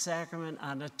Blessed Sacrament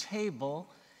on a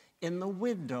table in the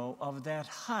window of that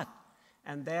hut.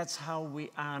 And that's how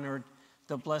we honored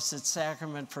the Blessed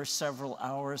Sacrament for several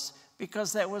hours,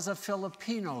 because that was a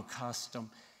Filipino custom.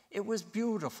 It was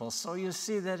beautiful. So you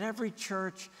see that every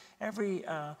church, every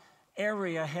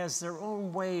area has their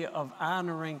own way of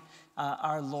honoring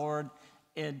our Lord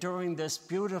during this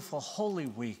beautiful Holy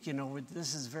Week.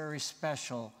 This is very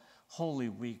special Holy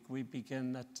Week. We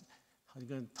begin at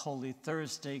Holy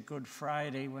Thursday, Good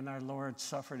Friday, when our Lord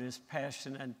suffered his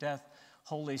passion and death,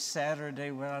 Holy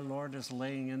Saturday, when our Lord is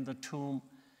laying in the tomb,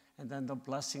 and then the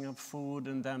blessing of food,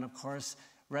 and then, of course,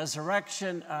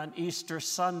 resurrection on Easter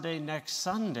Sunday, next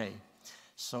Sunday.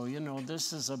 So,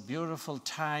 this is a beautiful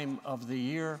time of the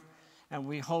year, and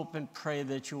we hope and pray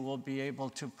that you will be able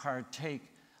to partake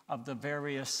of the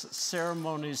various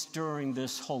ceremonies during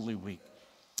this Holy Week.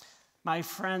 My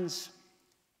friends,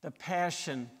 the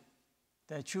Passion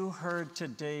that you heard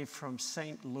today from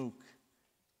St. Luke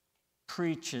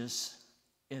preaches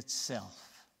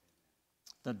itself.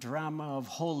 The drama of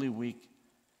Holy Week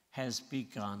has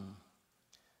begun.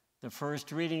 The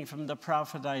first reading from the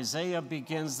prophet Isaiah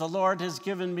begins, "The Lord has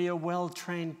given me a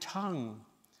well-trained tongue,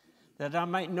 that I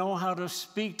might know how to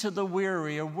speak to the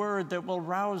weary, a word that will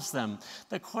rouse them."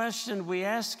 The question we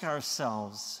ask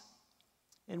ourselves,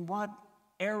 in what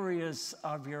areas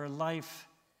of your life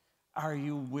are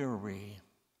you weary?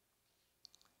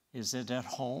 Is it at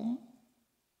home?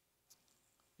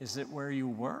 Is it where you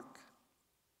work?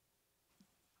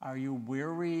 Are you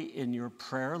weary in your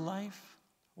prayer life?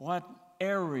 What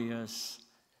areas,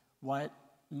 what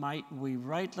might we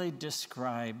rightly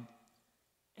describe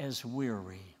as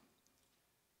weary?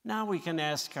 Now we can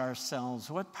ask ourselves,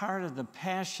 what part of the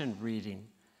Passion reading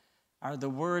are the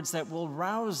words that will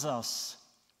rouse us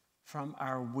from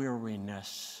our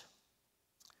weariness?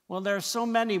 Well, there are so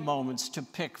many moments to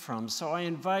pick from, so I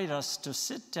invite us to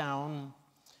sit down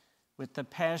with the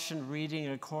Passion reading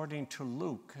according to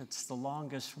Luke. It's the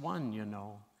longest one, you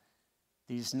know.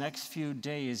 These next few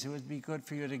days, it would be good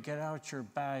for you to get out your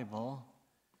Bible,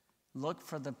 look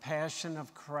for the Passion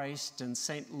of Christ in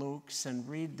St. Luke's, and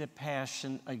read the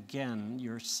Passion again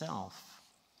yourself.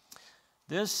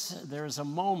 There's a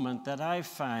moment that I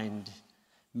find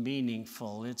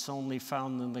meaningful. It's only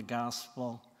found in the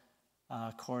Gospel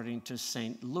according to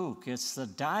St. Luke. It's the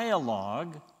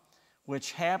dialogue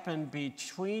which happened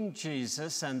between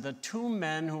Jesus and the two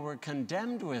men who were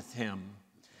condemned with him,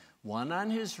 one on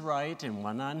his right and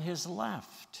one on his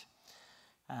left.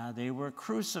 They were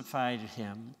crucified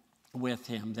with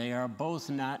him. They are both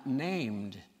not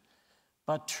named,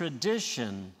 but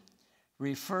tradition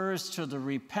refers to the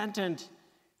repentant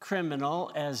criminal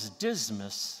as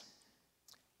Dismas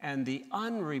and the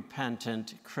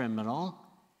unrepentant criminal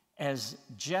as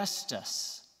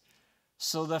Justus.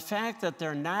 So the fact that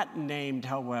they're not named,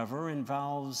 however,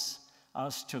 involves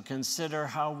us to consider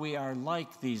how we are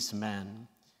like these men.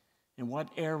 In what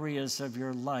areas of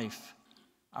your life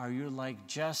are you like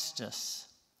Justus?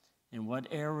 In what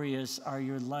areas of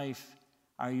your life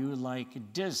are you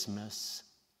like Dismas?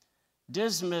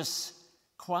 Dismas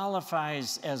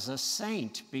qualifies as a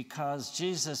saint because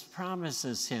Jesus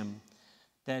promises him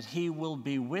that he will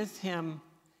be with him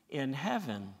in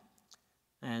heaven.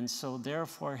 And so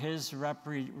therefore he's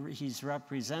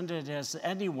represented as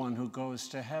anyone who goes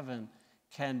to heaven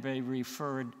can be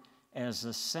referred as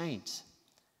a saint,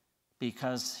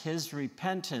 because his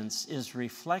repentance is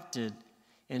reflected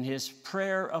in his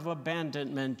prayer of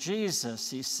abandonment.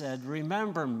 Jesus, he said,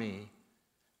 "Remember me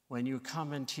when you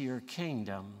come into your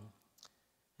kingdom."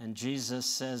 And Jesus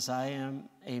says,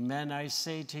 "Amen, I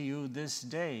say to you, this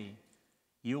day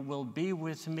you will be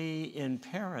with me in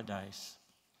paradise."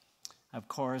 Of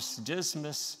course,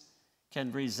 Dismas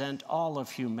can present all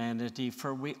of humanity,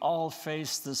 for we all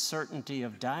face the certainty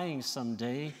of dying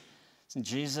someday.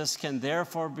 Jesus can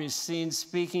therefore be seen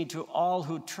speaking to all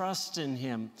who trust in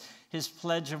him, his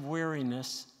pledge of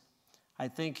weariness. I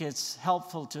think it's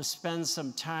helpful to spend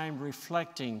some time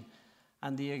reflecting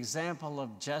on the example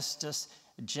of Justus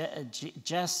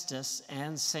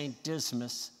and St.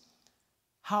 Dismas.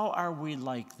 How are we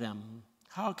like them?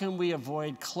 How can we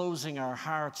avoid closing our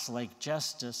hearts like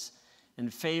Justus in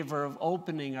favor of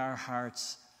opening our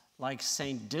hearts like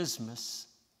St. Dismas?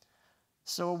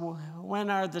 So when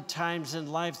are the times in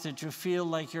life that you feel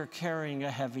like you're carrying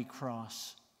a heavy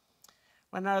cross?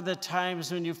 When are the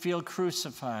times when you feel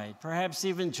crucified, perhaps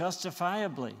even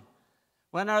justifiably?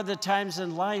 When are the times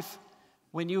in life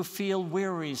when you feel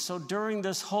weary? So during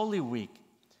this Holy Week,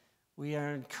 we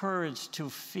are encouraged to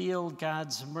feel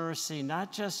God's mercy,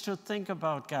 not just to think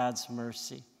about God's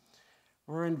mercy.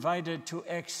 We're invited to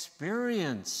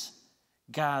experience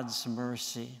God's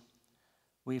mercy.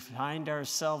 We find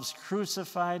ourselves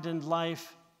crucified in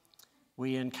life.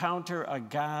 We encounter a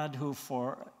God who,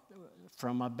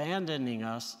 from abandoning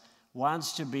us,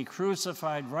 wants to be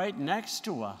crucified right next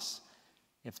to us,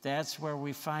 if that's where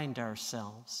we find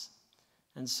ourselves.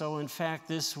 And so, in fact,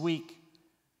 this week,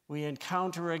 we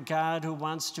encounter a God who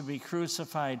wants to be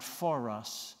crucified for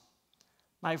us.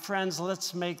 My friends,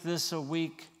 let's make this a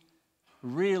week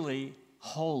really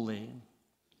holy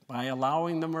by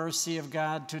allowing the mercy of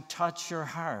God to touch your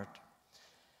heart.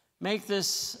 Make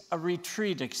this a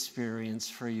retreat experience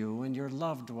for you and your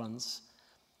loved ones.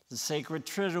 The Sacred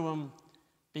Triduum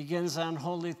begins on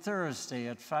Holy Thursday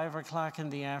at 5 o'clock in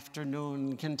the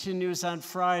afternoon, and continues on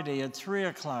Friday at 3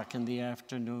 o'clock in the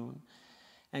afternoon,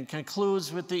 and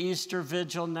concludes with the Easter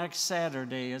Vigil next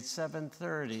Saturday at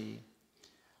 7:30.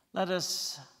 Let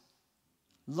us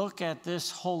look at this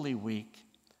Holy Week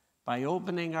by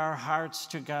opening our hearts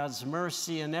to God's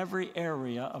mercy in every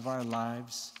area of our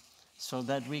lives, so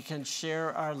that we can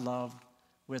share our love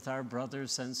with our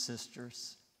brothers and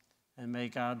sisters. And may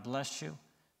God bless you.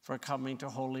 for coming to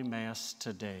Holy Mass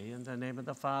today. In the name of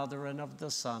the Father, and of the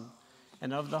Son,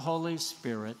 and of the Holy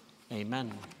Spirit,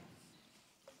 amen.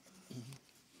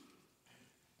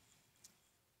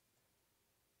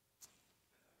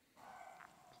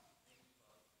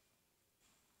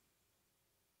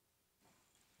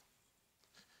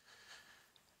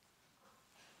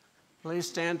 Please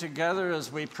stand together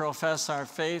as we profess our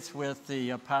faith with the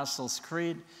Apostles'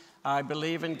 Creed. I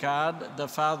believe in God, the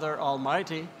Father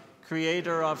Almighty,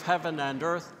 creator of heaven and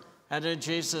earth, and in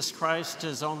Jesus Christ,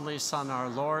 his only Son, our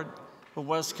Lord, who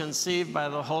was conceived by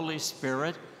the Holy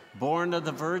Spirit, born of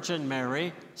the Virgin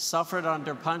Mary, suffered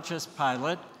under Pontius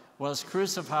Pilate, was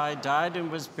crucified, died, and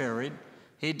was buried.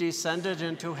 He descended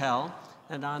into hell,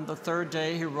 and on the third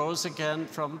day he rose again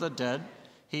from the dead.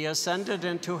 He ascended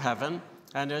into heaven,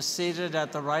 and is seated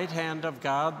at the right hand of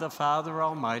God, the Father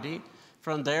Almighty.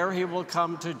 From there he will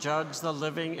come to judge the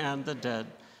living and the dead.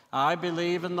 I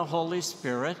believe in the Holy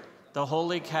Spirit, the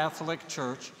Holy Catholic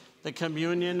Church, the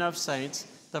communion of saints,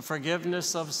 the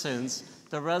forgiveness of sins,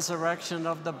 the resurrection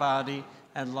of the body,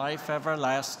 and life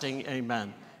everlasting.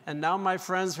 Amen. And now, my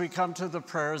friends, we come to the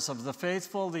prayers of the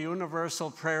faithful, the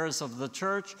universal prayers of the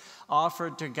Church,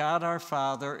 offered to God our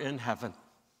Father in heaven.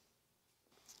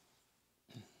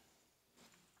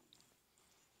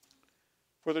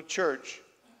 For the Church,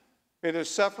 may the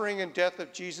suffering and death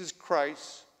of Jesus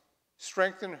Christ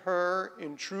strengthen her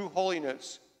in true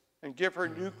holiness and give her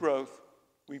new growth,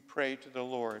 we pray to the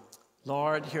Lord.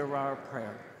 Lord, hear our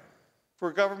prayer.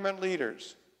 For government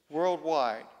leaders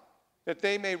worldwide, that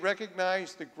they may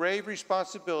recognize the grave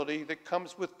responsibility that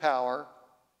comes with power,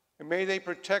 and may they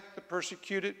protect the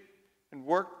persecuted and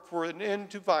work for an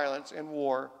end to violence and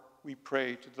war, we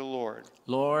pray to the Lord.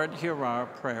 Lord, hear our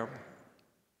prayer.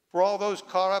 For all those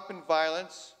caught up in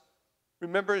violence,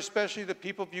 remember especially the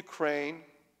people of Ukraine,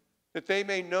 that they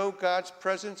may know God's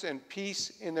presence and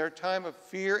peace in their time of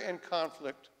fear and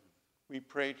conflict, we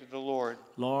pray to the Lord.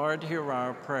 Lord, hear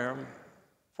our prayer.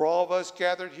 For all of us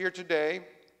gathered here today,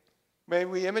 may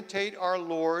we imitate our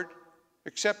Lord,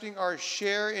 accepting our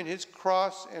share in his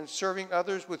cross and serving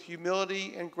others with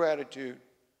humility and gratitude.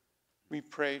 We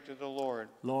pray to the Lord.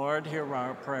 Lord, hear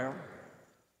our prayer.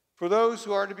 For those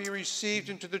who are to be received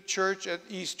into the church at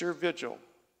Easter Vigil,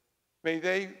 may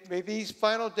these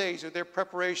final days of their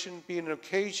preparation be an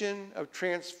occasion of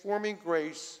transforming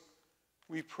grace,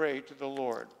 we pray to the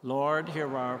Lord. Lord,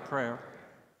 hear our prayer.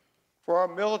 For our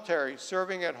military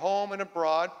serving at home and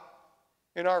abroad,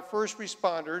 and our first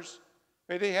responders,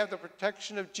 may they have the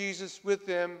protection of Jesus with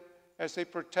them as they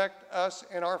protect us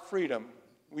and our freedom,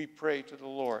 we pray to the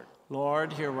Lord.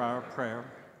 Lord, hear our prayer.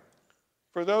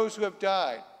 For those who have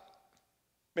died,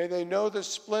 may they know the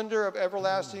splendor of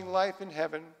everlasting life in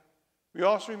heaven. We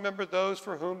also remember those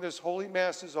for whom this Holy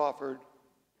Mass is offered.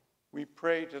 We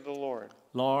pray to the Lord.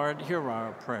 Lord, hear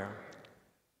our prayer.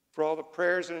 For all the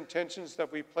prayers and intentions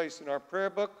that we place in our prayer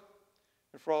book,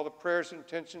 and for all the prayers and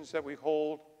intentions that we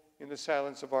hold in the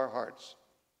silence of our hearts.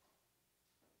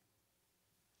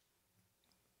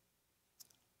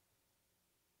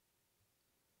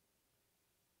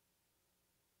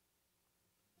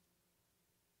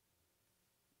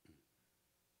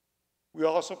 We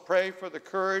also pray for the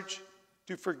courage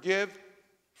to forgive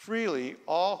freely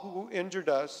all who injured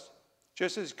us,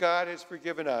 just as God has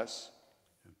forgiven us.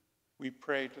 We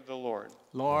pray to the Lord.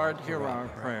 Lord, hear our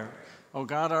prayer. O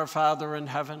God, our Father in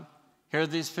heaven, hear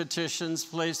these petitions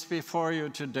placed before you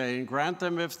today, and grant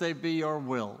them if they be your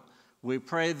will. We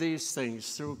pray these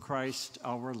things through Christ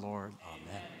our Lord.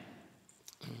 Amen.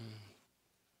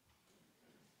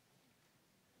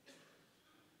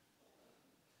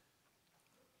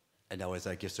 And now, as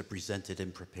our gifts are presented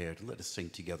and prepared, let us sing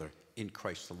together In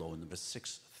Christ Alone, number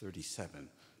 637.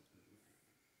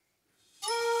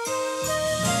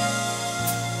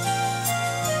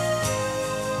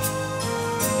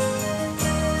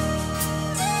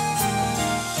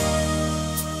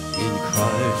 In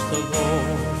Christ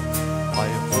alone, my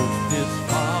hope is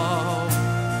found.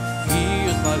 He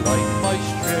is my life, my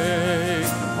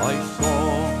strength, my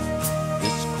song.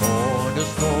 This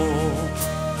cornerstone,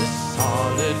 this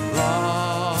solid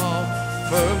ground,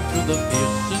 firm through the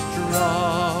fiercest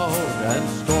drought and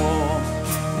storm.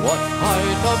 What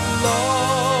height of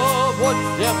love, what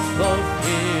depth of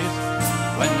peace,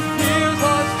 when fears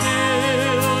are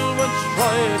still, when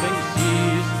striving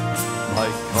cease. My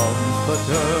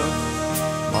comforter,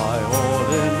 my all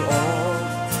in all,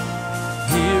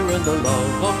 here in the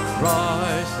love of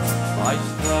Christ I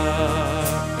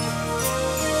stand.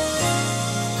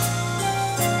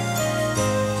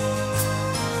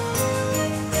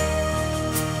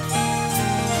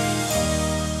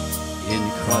 In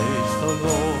Christ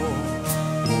alone,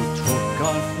 who took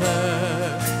on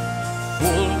flesh,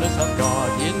 fullness of God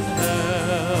in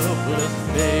helpless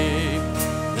babe,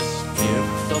 this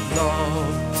gift of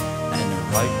love and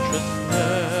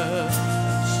righteousness,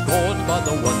 scorned by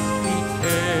the ones he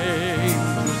came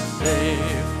to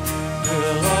save.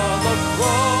 Till on the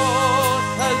cross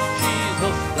as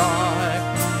Jesus died,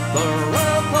 the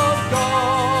wrath of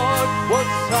God was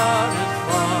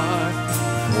satisfied.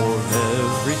 For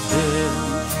every sin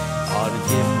on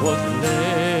him was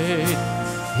laid.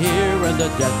 Here in the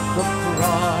death of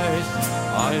Christ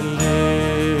I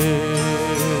live.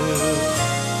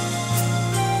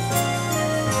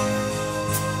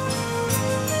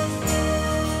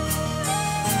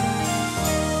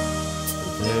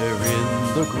 There in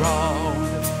the ground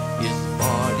his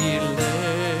body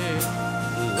lay,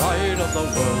 light of the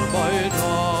world by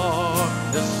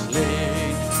darkness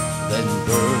slain, then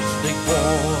bursting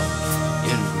forth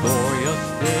in glorious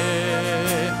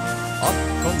day, up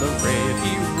from the grave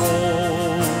he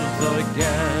rose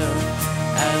again,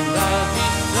 and as he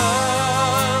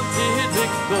stands in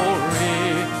victory,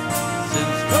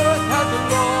 since earth has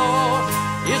lost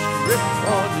its grip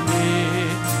on me,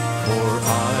 for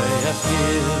I am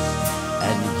his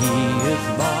and he is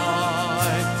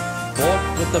mine, bought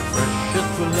with the precious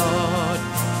blood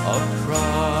of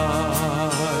Christ.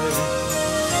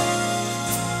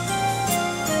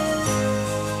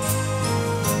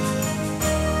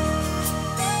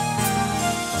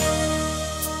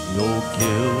 No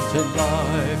guilt in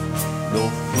life, no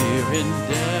fear in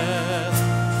death.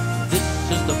 This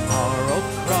is the power of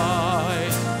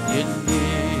Christ in me.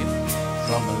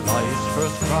 From life's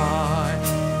first cry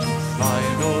to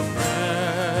final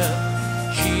breath,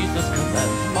 Jesus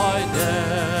commands my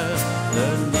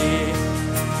destiny.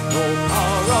 No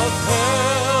power of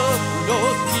hell, no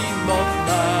scheme of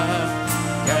man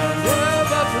can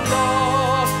ever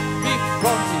pluck me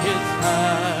from his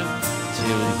hand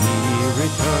till he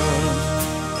returns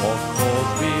or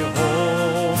calls me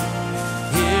home.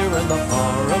 Here in the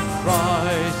power of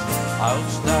Christ I'll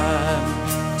stand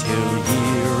till he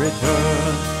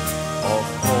returns or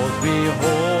calls me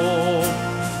home.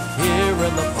 Here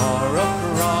in the power of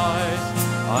Christ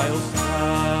I'll stand.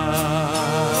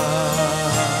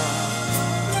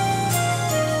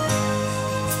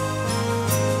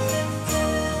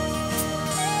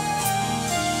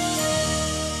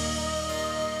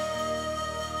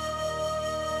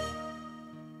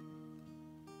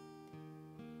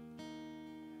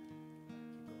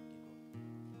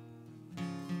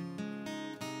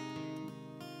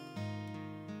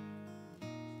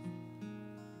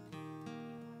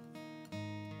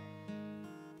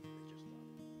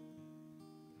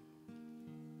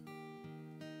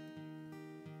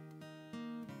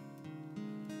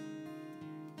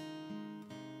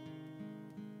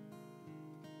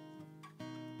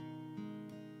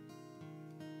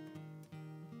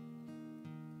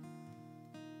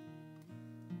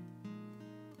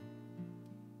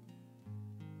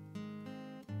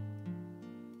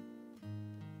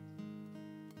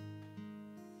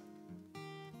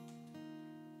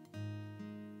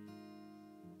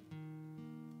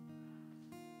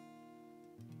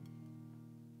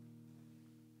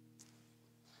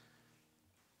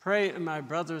 Pray, my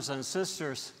brothers and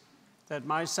sisters, that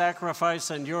my sacrifice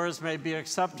and yours may be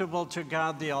acceptable to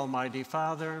God the Almighty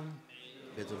Father.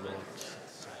 May the Lord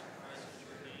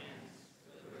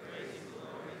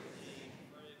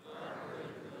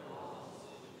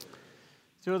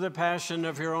Through the passion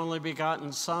of your only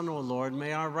begotten Son, O Lord,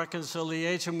 may our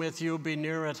reconciliation with you be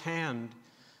near at hand,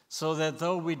 so that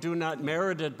though we do not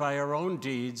merit it by our own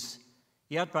deeds,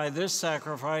 yet by this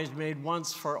sacrifice made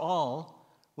once for all,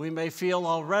 we may feel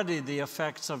already the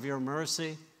effects of your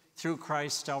mercy through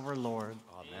Christ our Lord.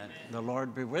 Amen. The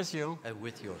Lord be with you. And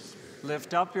with your spirit.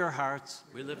 Lift up your hearts.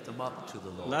 We lift them up to the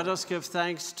Lord. Let us give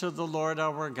thanks to the Lord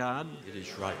our God. It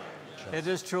is right. Just. It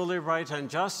is truly right and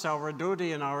just, our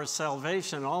duty and our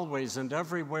salvation always and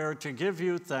everywhere to give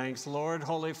you thanks, Lord,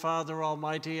 Holy Father,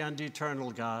 Almighty and eternal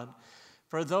God.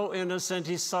 For though innocent,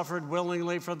 he suffered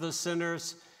willingly for the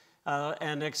sinners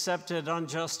and accepted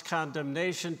unjust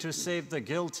condemnation to save the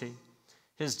guilty.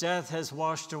 His death has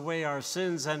washed away our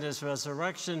sins, and his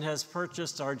resurrection has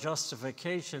purchased our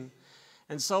justification.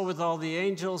 And so with all the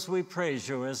angels we praise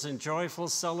you, as in joyful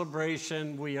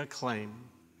celebration we acclaim.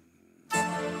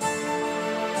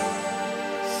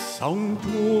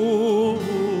 Sanctus,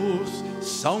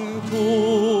 Sanctus,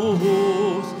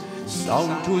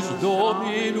 Sanctus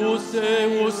Dominus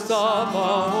Deus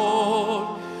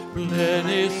Sabaoth,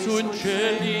 plene sunt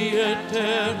celi et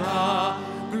terra,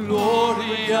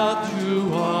 gloria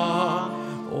tua,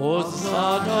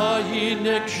 Hosanna in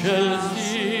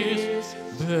excelsis,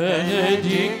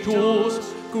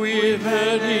 benedictus, qui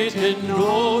venit in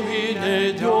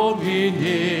nomine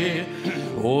Domini,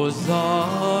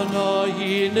 Hosanna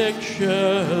in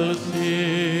excelsis.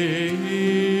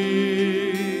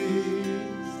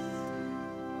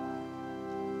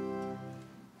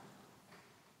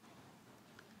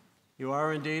 You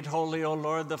are indeed holy, O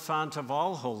Lord, the fount of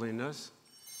all holiness.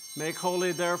 Make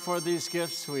holy, therefore, these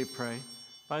gifts, we pray,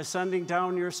 by sending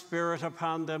down your Spirit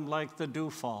upon them like the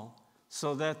dewfall,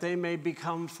 so that they may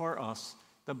become for us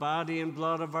the body and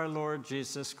blood of our Lord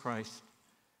Jesus Christ.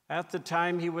 At the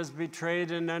time he was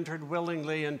betrayed and entered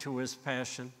willingly into his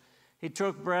passion, he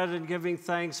took bread and giving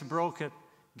thanks, broke it,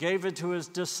 gave it to his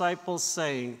disciples,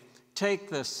 saying, "Take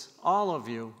this, all of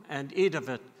you, and eat of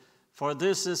it, for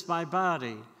this is my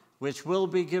body, which will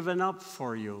be given up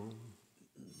for you."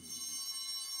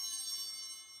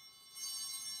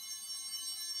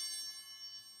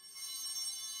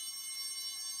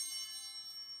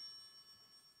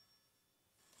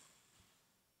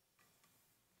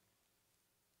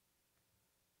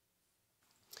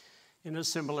 In a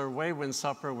similar way, when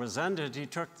supper was ended, he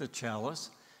took the chalice,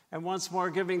 and once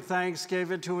more giving thanks,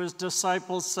 gave it to his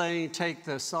disciples, saying, "Take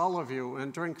this, all of you,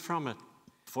 and drink from it.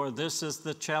 For this is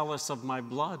the chalice of my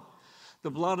blood,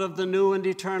 the blood of the new and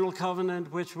eternal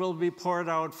covenant, which will be poured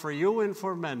out for you and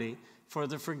for many for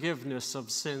the forgiveness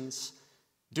of sins.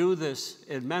 Do this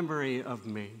in memory of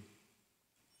me."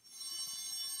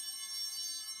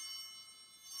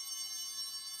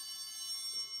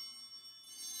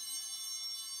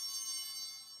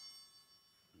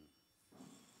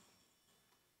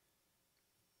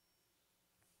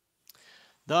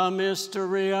 The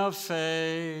mystery of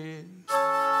faith. We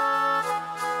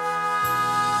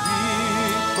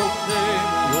proclaim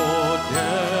your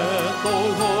death, O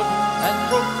Lord, and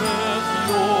profess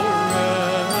your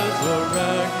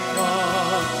resurrection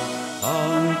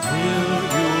until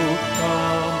you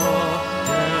come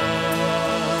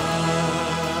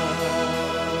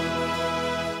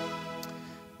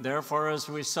again. Therefore, as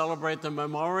we celebrate the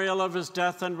memorial of his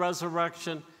death and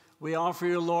resurrection, we offer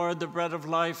you, Lord, the bread of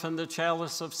life and the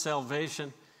chalice of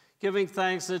salvation, giving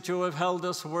thanks that you have held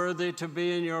us worthy to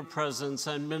be in your presence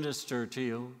and minister to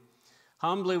you.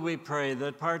 Humbly we pray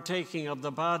that, partaking of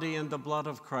the body and the blood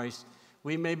of Christ,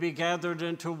 we may be gathered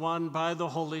into one by the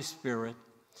Holy Spirit.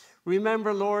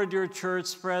 Remember, Lord, your church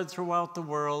spread throughout the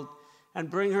world, and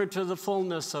bring her to the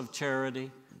fullness of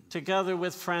charity, together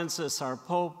with Francis, our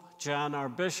Pope, John, our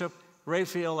Bishop,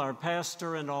 Raphael, our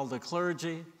pastor, and all the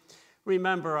clergy.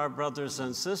 Remember our brothers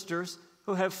and sisters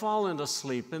who have fallen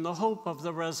asleep in the hope of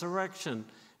the resurrection,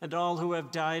 and all who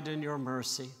have died in your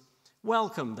mercy.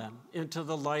 Welcome them into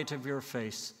the light of your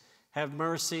face. Have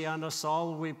mercy on us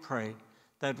all, we pray,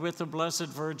 that with the Blessed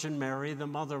Virgin Mary, the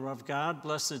Mother of God,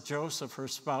 blessed Joseph, her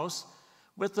spouse,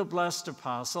 with the blessed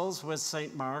apostles, with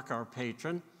St. Mark, our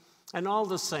patron, and all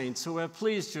the saints who have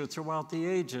pleased you throughout the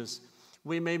ages,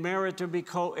 we may merit to be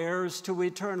co-heirs to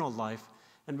eternal life,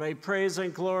 and may praise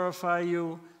and glorify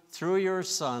you through your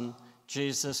Son,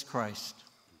 Jesus Christ.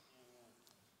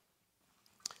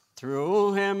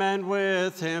 Through him and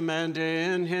with him and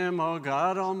in him, O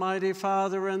God, Almighty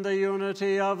Father, in the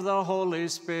unity of the Holy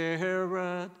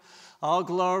Spirit, all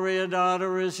glory and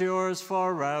honor is yours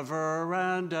forever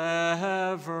and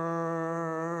ever.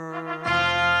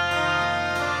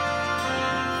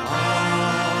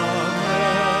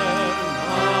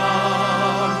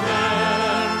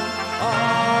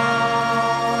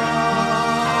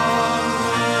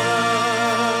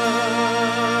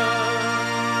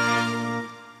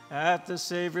 At the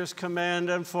Savior's command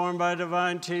and formed by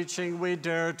divine teaching, we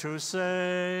dare to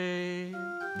say,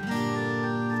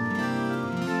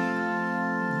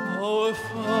 Our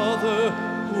Father,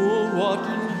 who art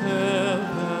in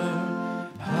heaven,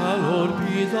 hallowed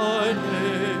be thy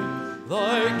name.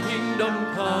 Thy kingdom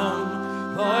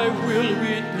come, thy will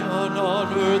be done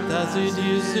on earth as it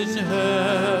is in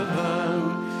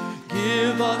heaven.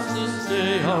 Give us this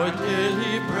day our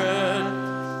daily bread,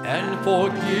 and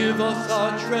forgive us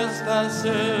our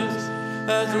trespasses,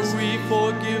 as we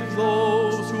forgive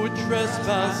those who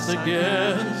trespass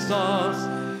against us.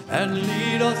 And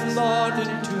lead us not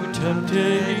into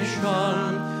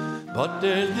temptation, but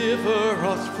deliver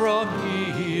us from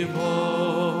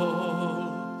evil.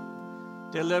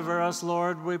 Deliver us,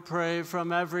 Lord, we pray,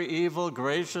 from every evil.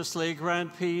 Graciously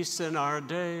grant peace in our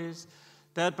days,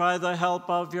 that by the help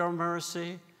of your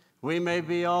mercy, we may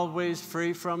be always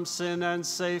free from sin and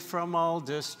safe from all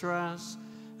distress,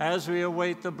 as we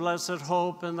await the blessed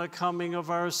hope and the coming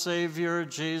of our Savior,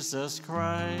 Jesus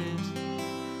Christ.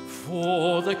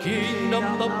 For the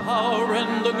kingdom, the power,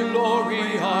 and the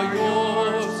glory are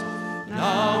yours,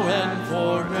 now and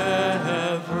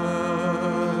forever.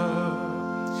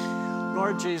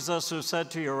 Lord Jesus, who said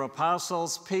to your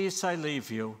apostles, "Peace I leave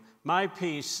you, my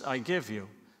peace I give you,"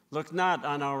 look not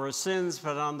on our sins,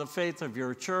 but on the faith of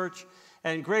your church,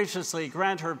 and graciously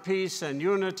grant her peace and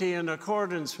unity in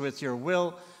accordance with your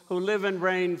will, who live and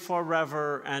reign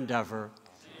forever and ever.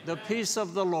 Amen. The peace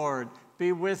of the Lord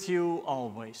be with you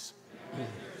always.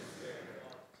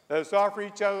 Let us offer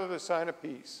each other the sign of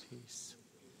peace. Peace.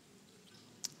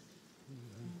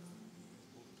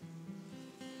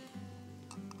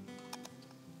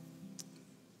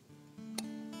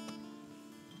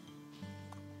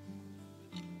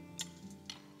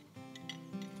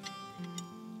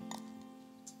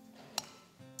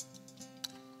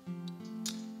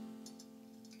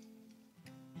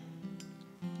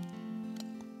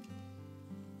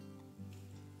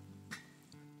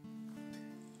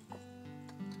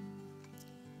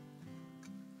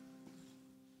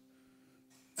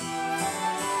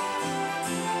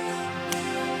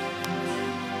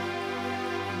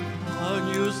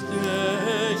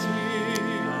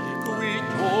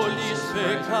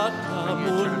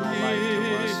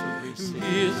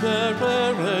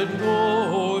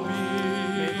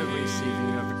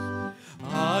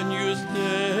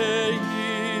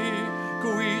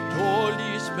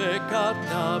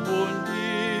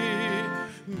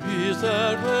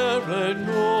 Miserere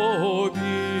nobis,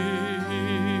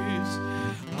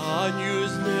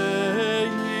 Agnus Dei,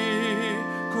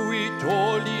 qui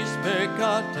tollis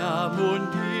peccata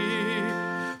mundi,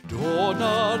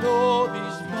 dona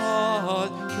nobis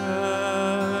pacem.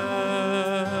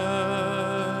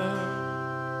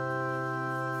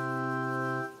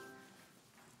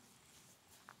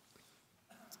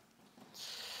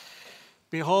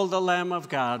 Behold the Lamb of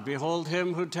God. Behold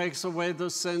him who takes away the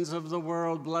sins of the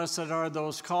world. Blessed are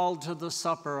those called to the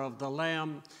supper of the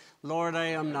Lamb. Lord, I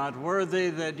am not worthy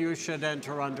that you should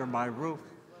enter under my roof,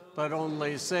 but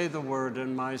only say the word,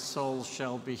 and my soul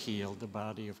shall be healed. The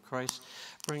body of Christ,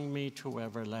 bring me to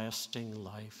everlasting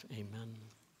life. Amen.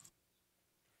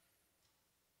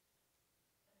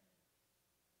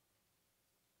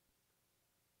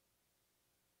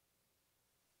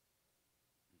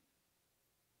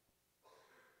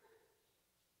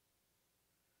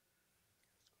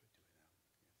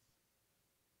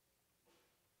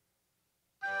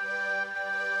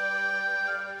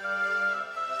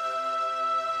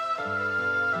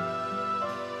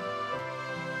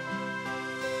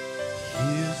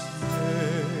 His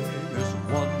name is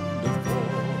wonderful.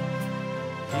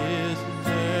 His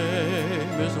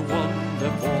name is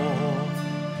wonderful.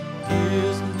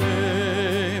 His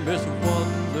name is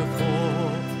wonderful.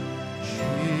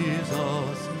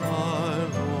 Jesus, my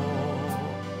Lord.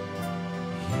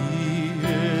 He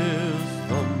is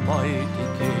the mighty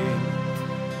King,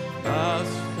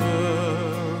 Master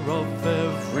of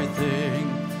everything.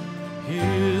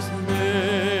 His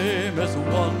name is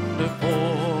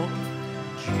wonderful.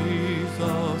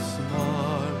 Jesus,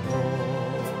 my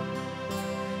Lord.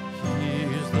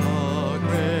 He's the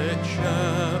great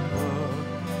shepherd,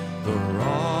 the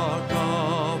rock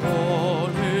of all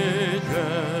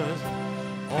ages.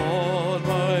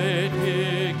 Almighty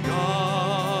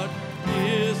God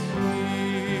is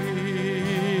He.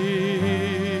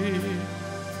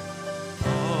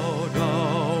 Bow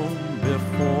down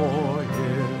before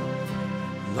Him,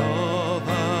 love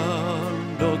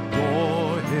and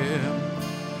adore Him.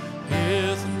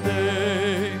 His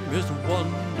name is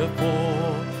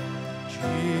wonderful,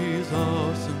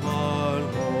 Jesus, my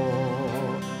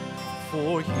Lord.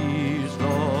 For He's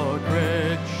the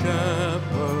great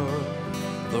shepherd,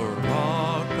 the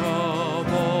rock of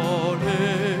all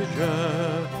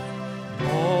ages.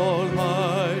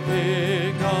 Almighty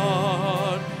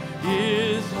God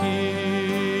is He.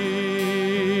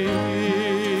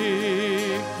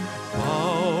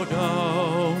 Bow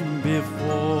down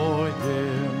before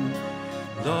Him,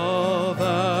 love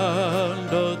and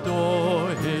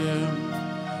adore Him.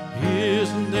 His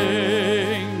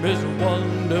name is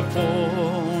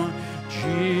wonderful,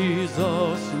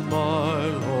 Jesus, my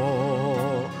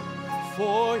Lord.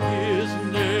 For His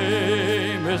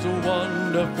name is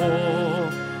wonderful,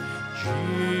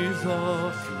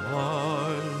 Jesus, my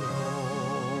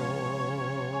Lord.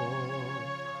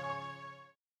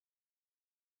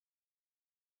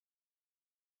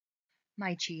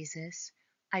 My Jesus,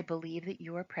 I believe that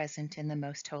you are present in the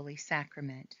most holy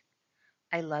sacrament.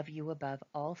 I love you above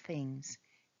all things,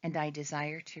 and I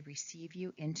desire to receive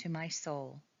you into my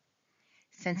soul.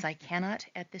 Since I cannot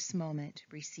at this moment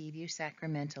receive you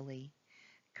sacramentally,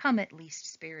 come at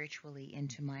least spiritually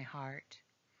into my heart.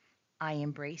 I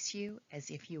embrace you as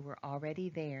if you were already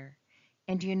there,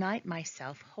 and unite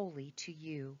myself wholly to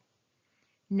you.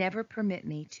 Never permit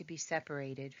me to be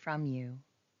separated from you.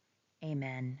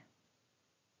 Amen.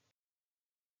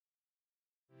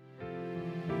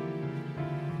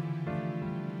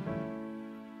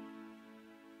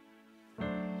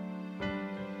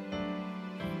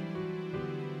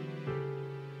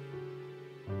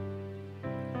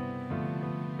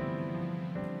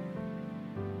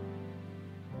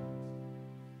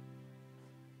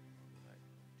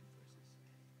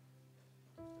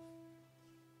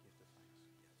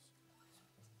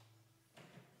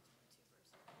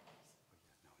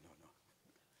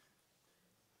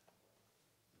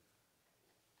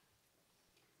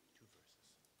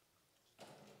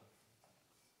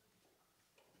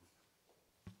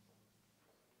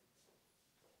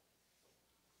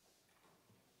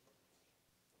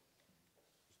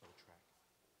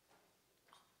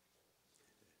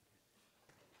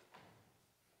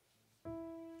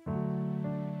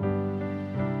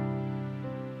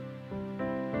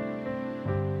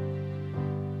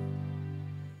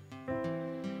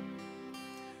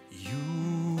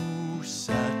 You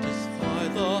satisfy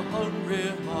the hungry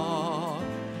heart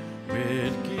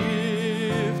with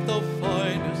gift of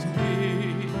finest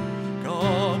meat.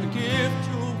 God give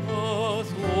to us,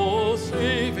 O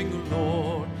saving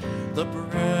Lord, the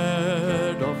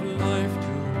bread of life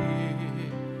to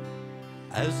eat.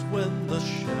 As when the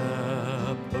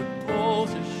shepherd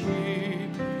calls his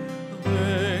sheep,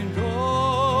 then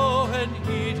go and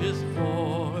heed his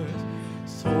voice.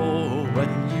 So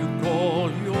when you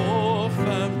call your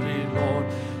family, Lord,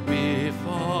 we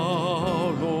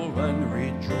follow and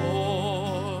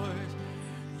rejoice.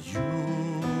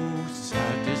 You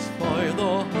satisfy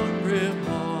the hungry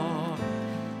heart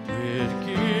with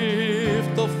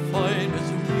gift of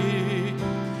finest meat.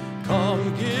 Come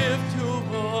give to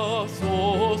us,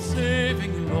 O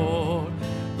saving Lord,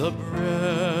 the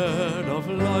bread of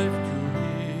life to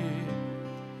eat.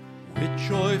 With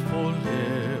joyful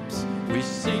lips we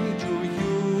sing to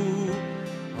you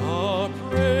our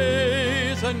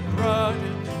praise and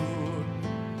gratitude,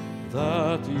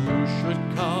 that you should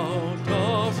count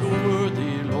us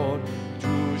worthy, Lord,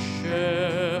 to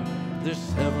share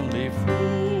this heavenly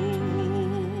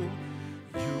food.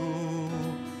 You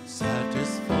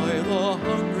satisfy the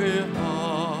hungry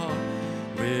heart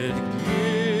with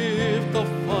gift of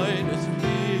finest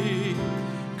meat.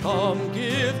 Come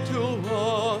give to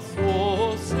us,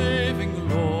 O saving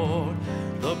Lord,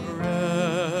 the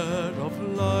bread of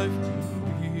life to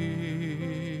eat.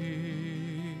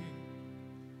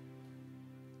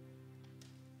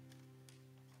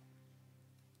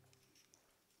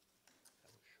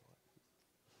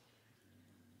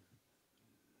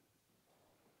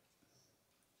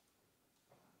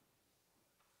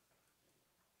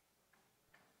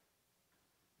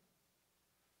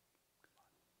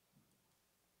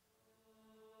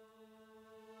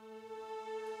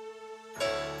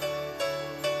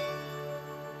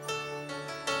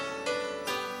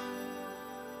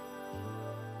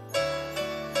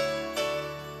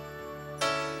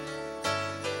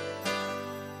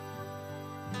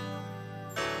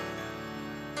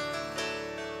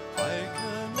 I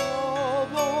can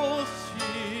almost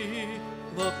see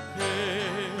the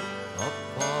pain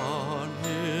upon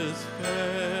his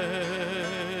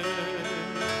face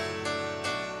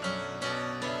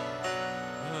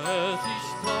as he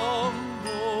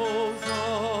stumbles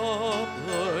up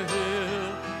the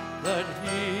hill that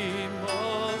he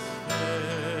must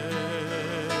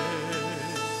face.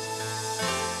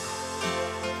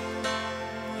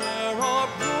 There are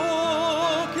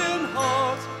broken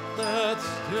hearts that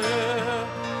stare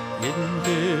in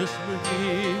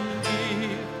disbelief.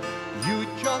 You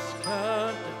just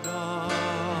can't deny.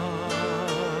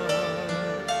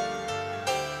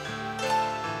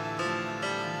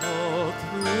 But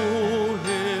through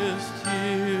his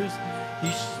tears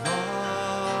he smiles.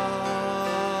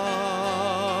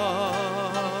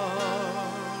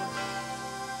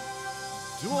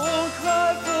 Don't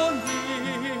cry for me,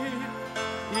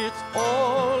 it's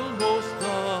almost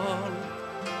done.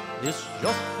 It's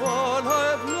just what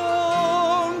I've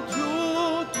longed to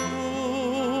do.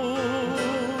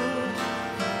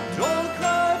 Don't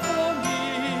cry for me,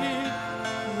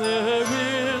 there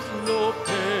is no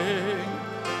pain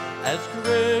as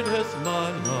great as my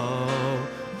love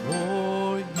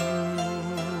for you.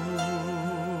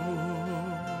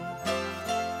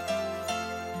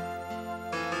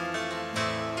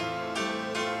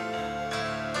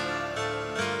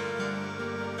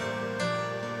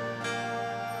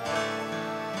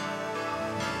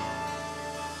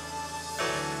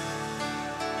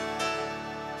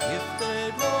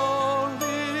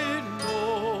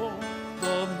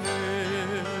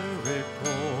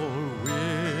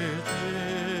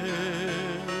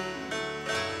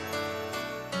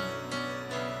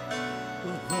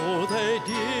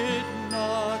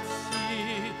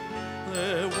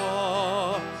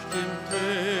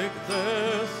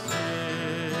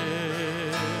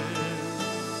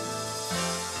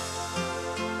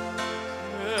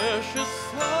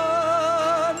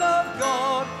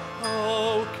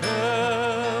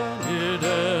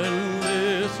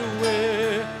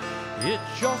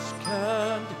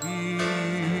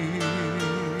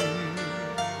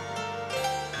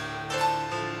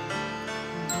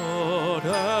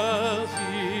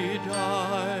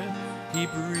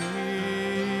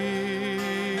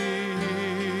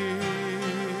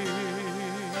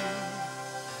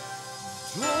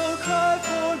 Don't cry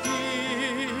for me,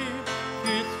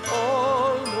 it's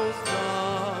almost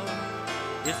done.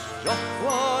 It's just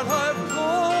what I've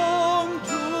longed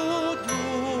to do.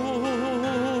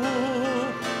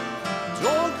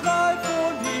 Don't cry for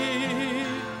me,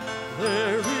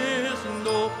 there is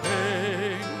no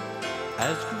pain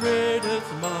as great as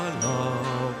my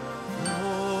love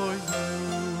for you.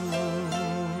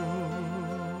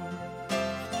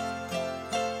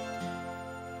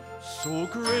 So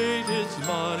great is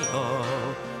my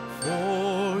love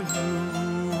for you.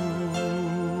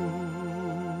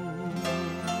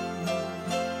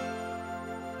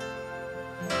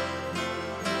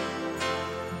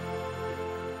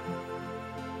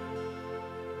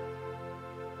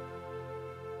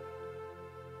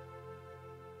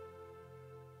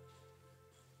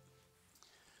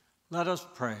 Let us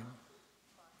pray.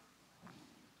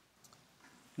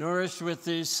 Nourished with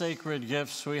these sacred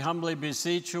gifts, we humbly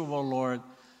beseech you, O Lord,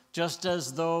 just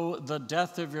as though the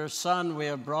death of your Son we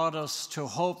have brought us to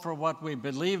hope for what we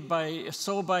believe,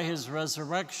 so by his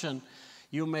resurrection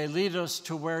you may lead us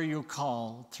to where you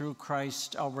call, through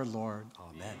Christ our Lord.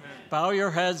 Amen. Bow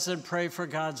your heads and pray for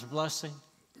God's blessing.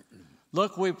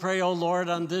 Look, we pray, O Lord,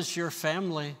 on this your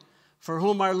family, for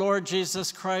whom our Lord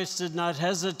Jesus Christ did not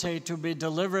hesitate to be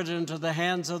delivered into the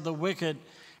hands of the wicked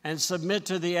and submit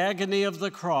to the agony of the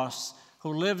cross,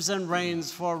 who lives and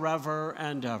reigns forever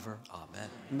and ever. Amen.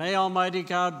 May Almighty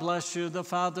God bless you, the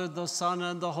Father, the Son,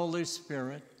 and the Holy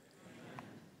Spirit.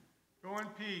 Go in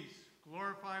peace,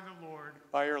 glorify the Lord.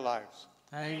 By your lives.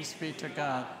 Thanks be to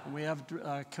God. We have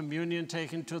communion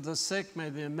taken to the sick.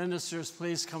 May the ministers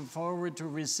please come forward to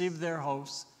receive their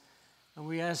hosts. And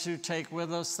we ask you to take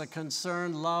with us the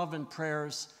concern, love, and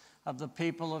prayers of the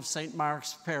people of St.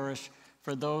 Mark's Parish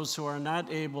for those who are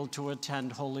not able to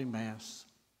attend Holy Mass.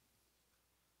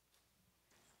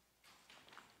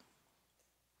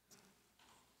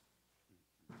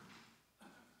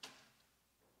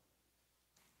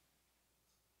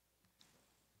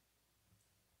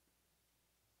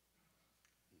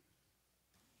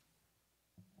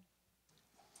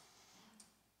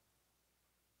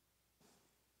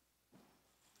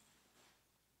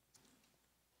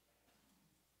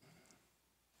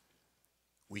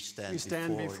 We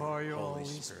stand, before you, Holy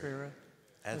Spirit,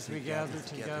 as we gather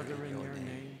together in your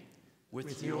name,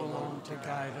 with you alone to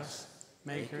guide us.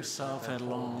 Make yourself at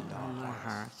home in our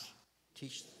hearts.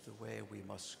 Teach the way we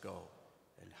must go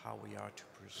and how we are to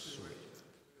pursue it.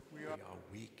 We are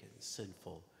weak and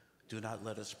sinful. Do not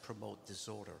let us promote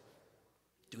disorder.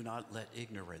 Do not let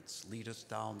ignorance lead us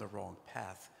down the wrong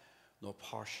path, nor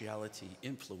partiality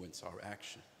influence our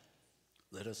action.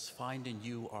 Let us find in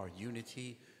you our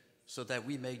unity, so that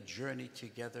we may journey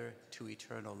together to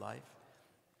eternal life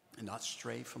and not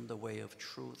stray from the way of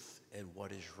truth and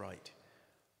what is right.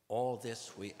 All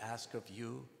this we ask of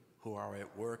you, who are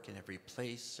at work in every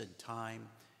place and time,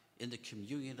 in the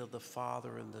communion of the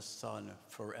Father and the Son,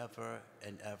 forever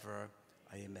and ever.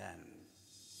 Amen.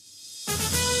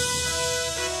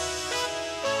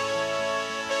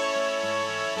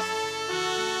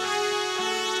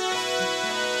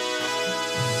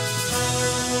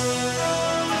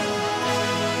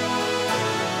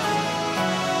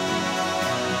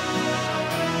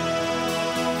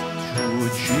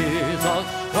 Jesus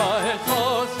Christ,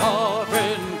 the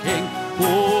sovereign King,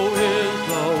 who is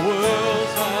the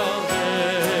world's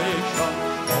salvation.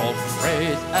 All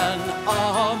praise and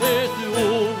homage,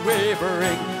 due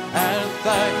wavering, and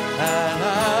thanks and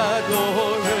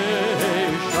adoration.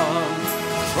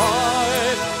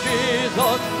 Christ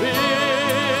Jesus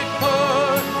victor,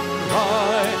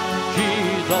 Christ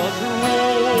Jesus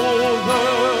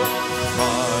ruler,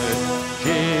 Christ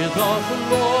Jesus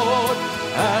Lord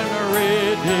and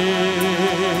Redeemer.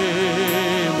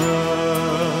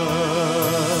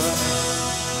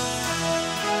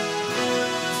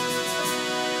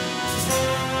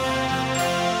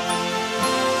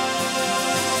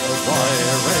 Thy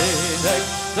reign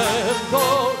extends, O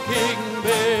King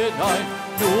benign,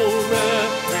 to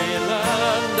every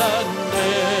land and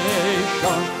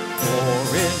nation.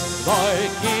 For in thy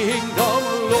kingdom,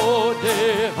 Lord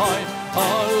divine,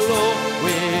 alone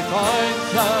we find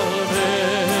salvation.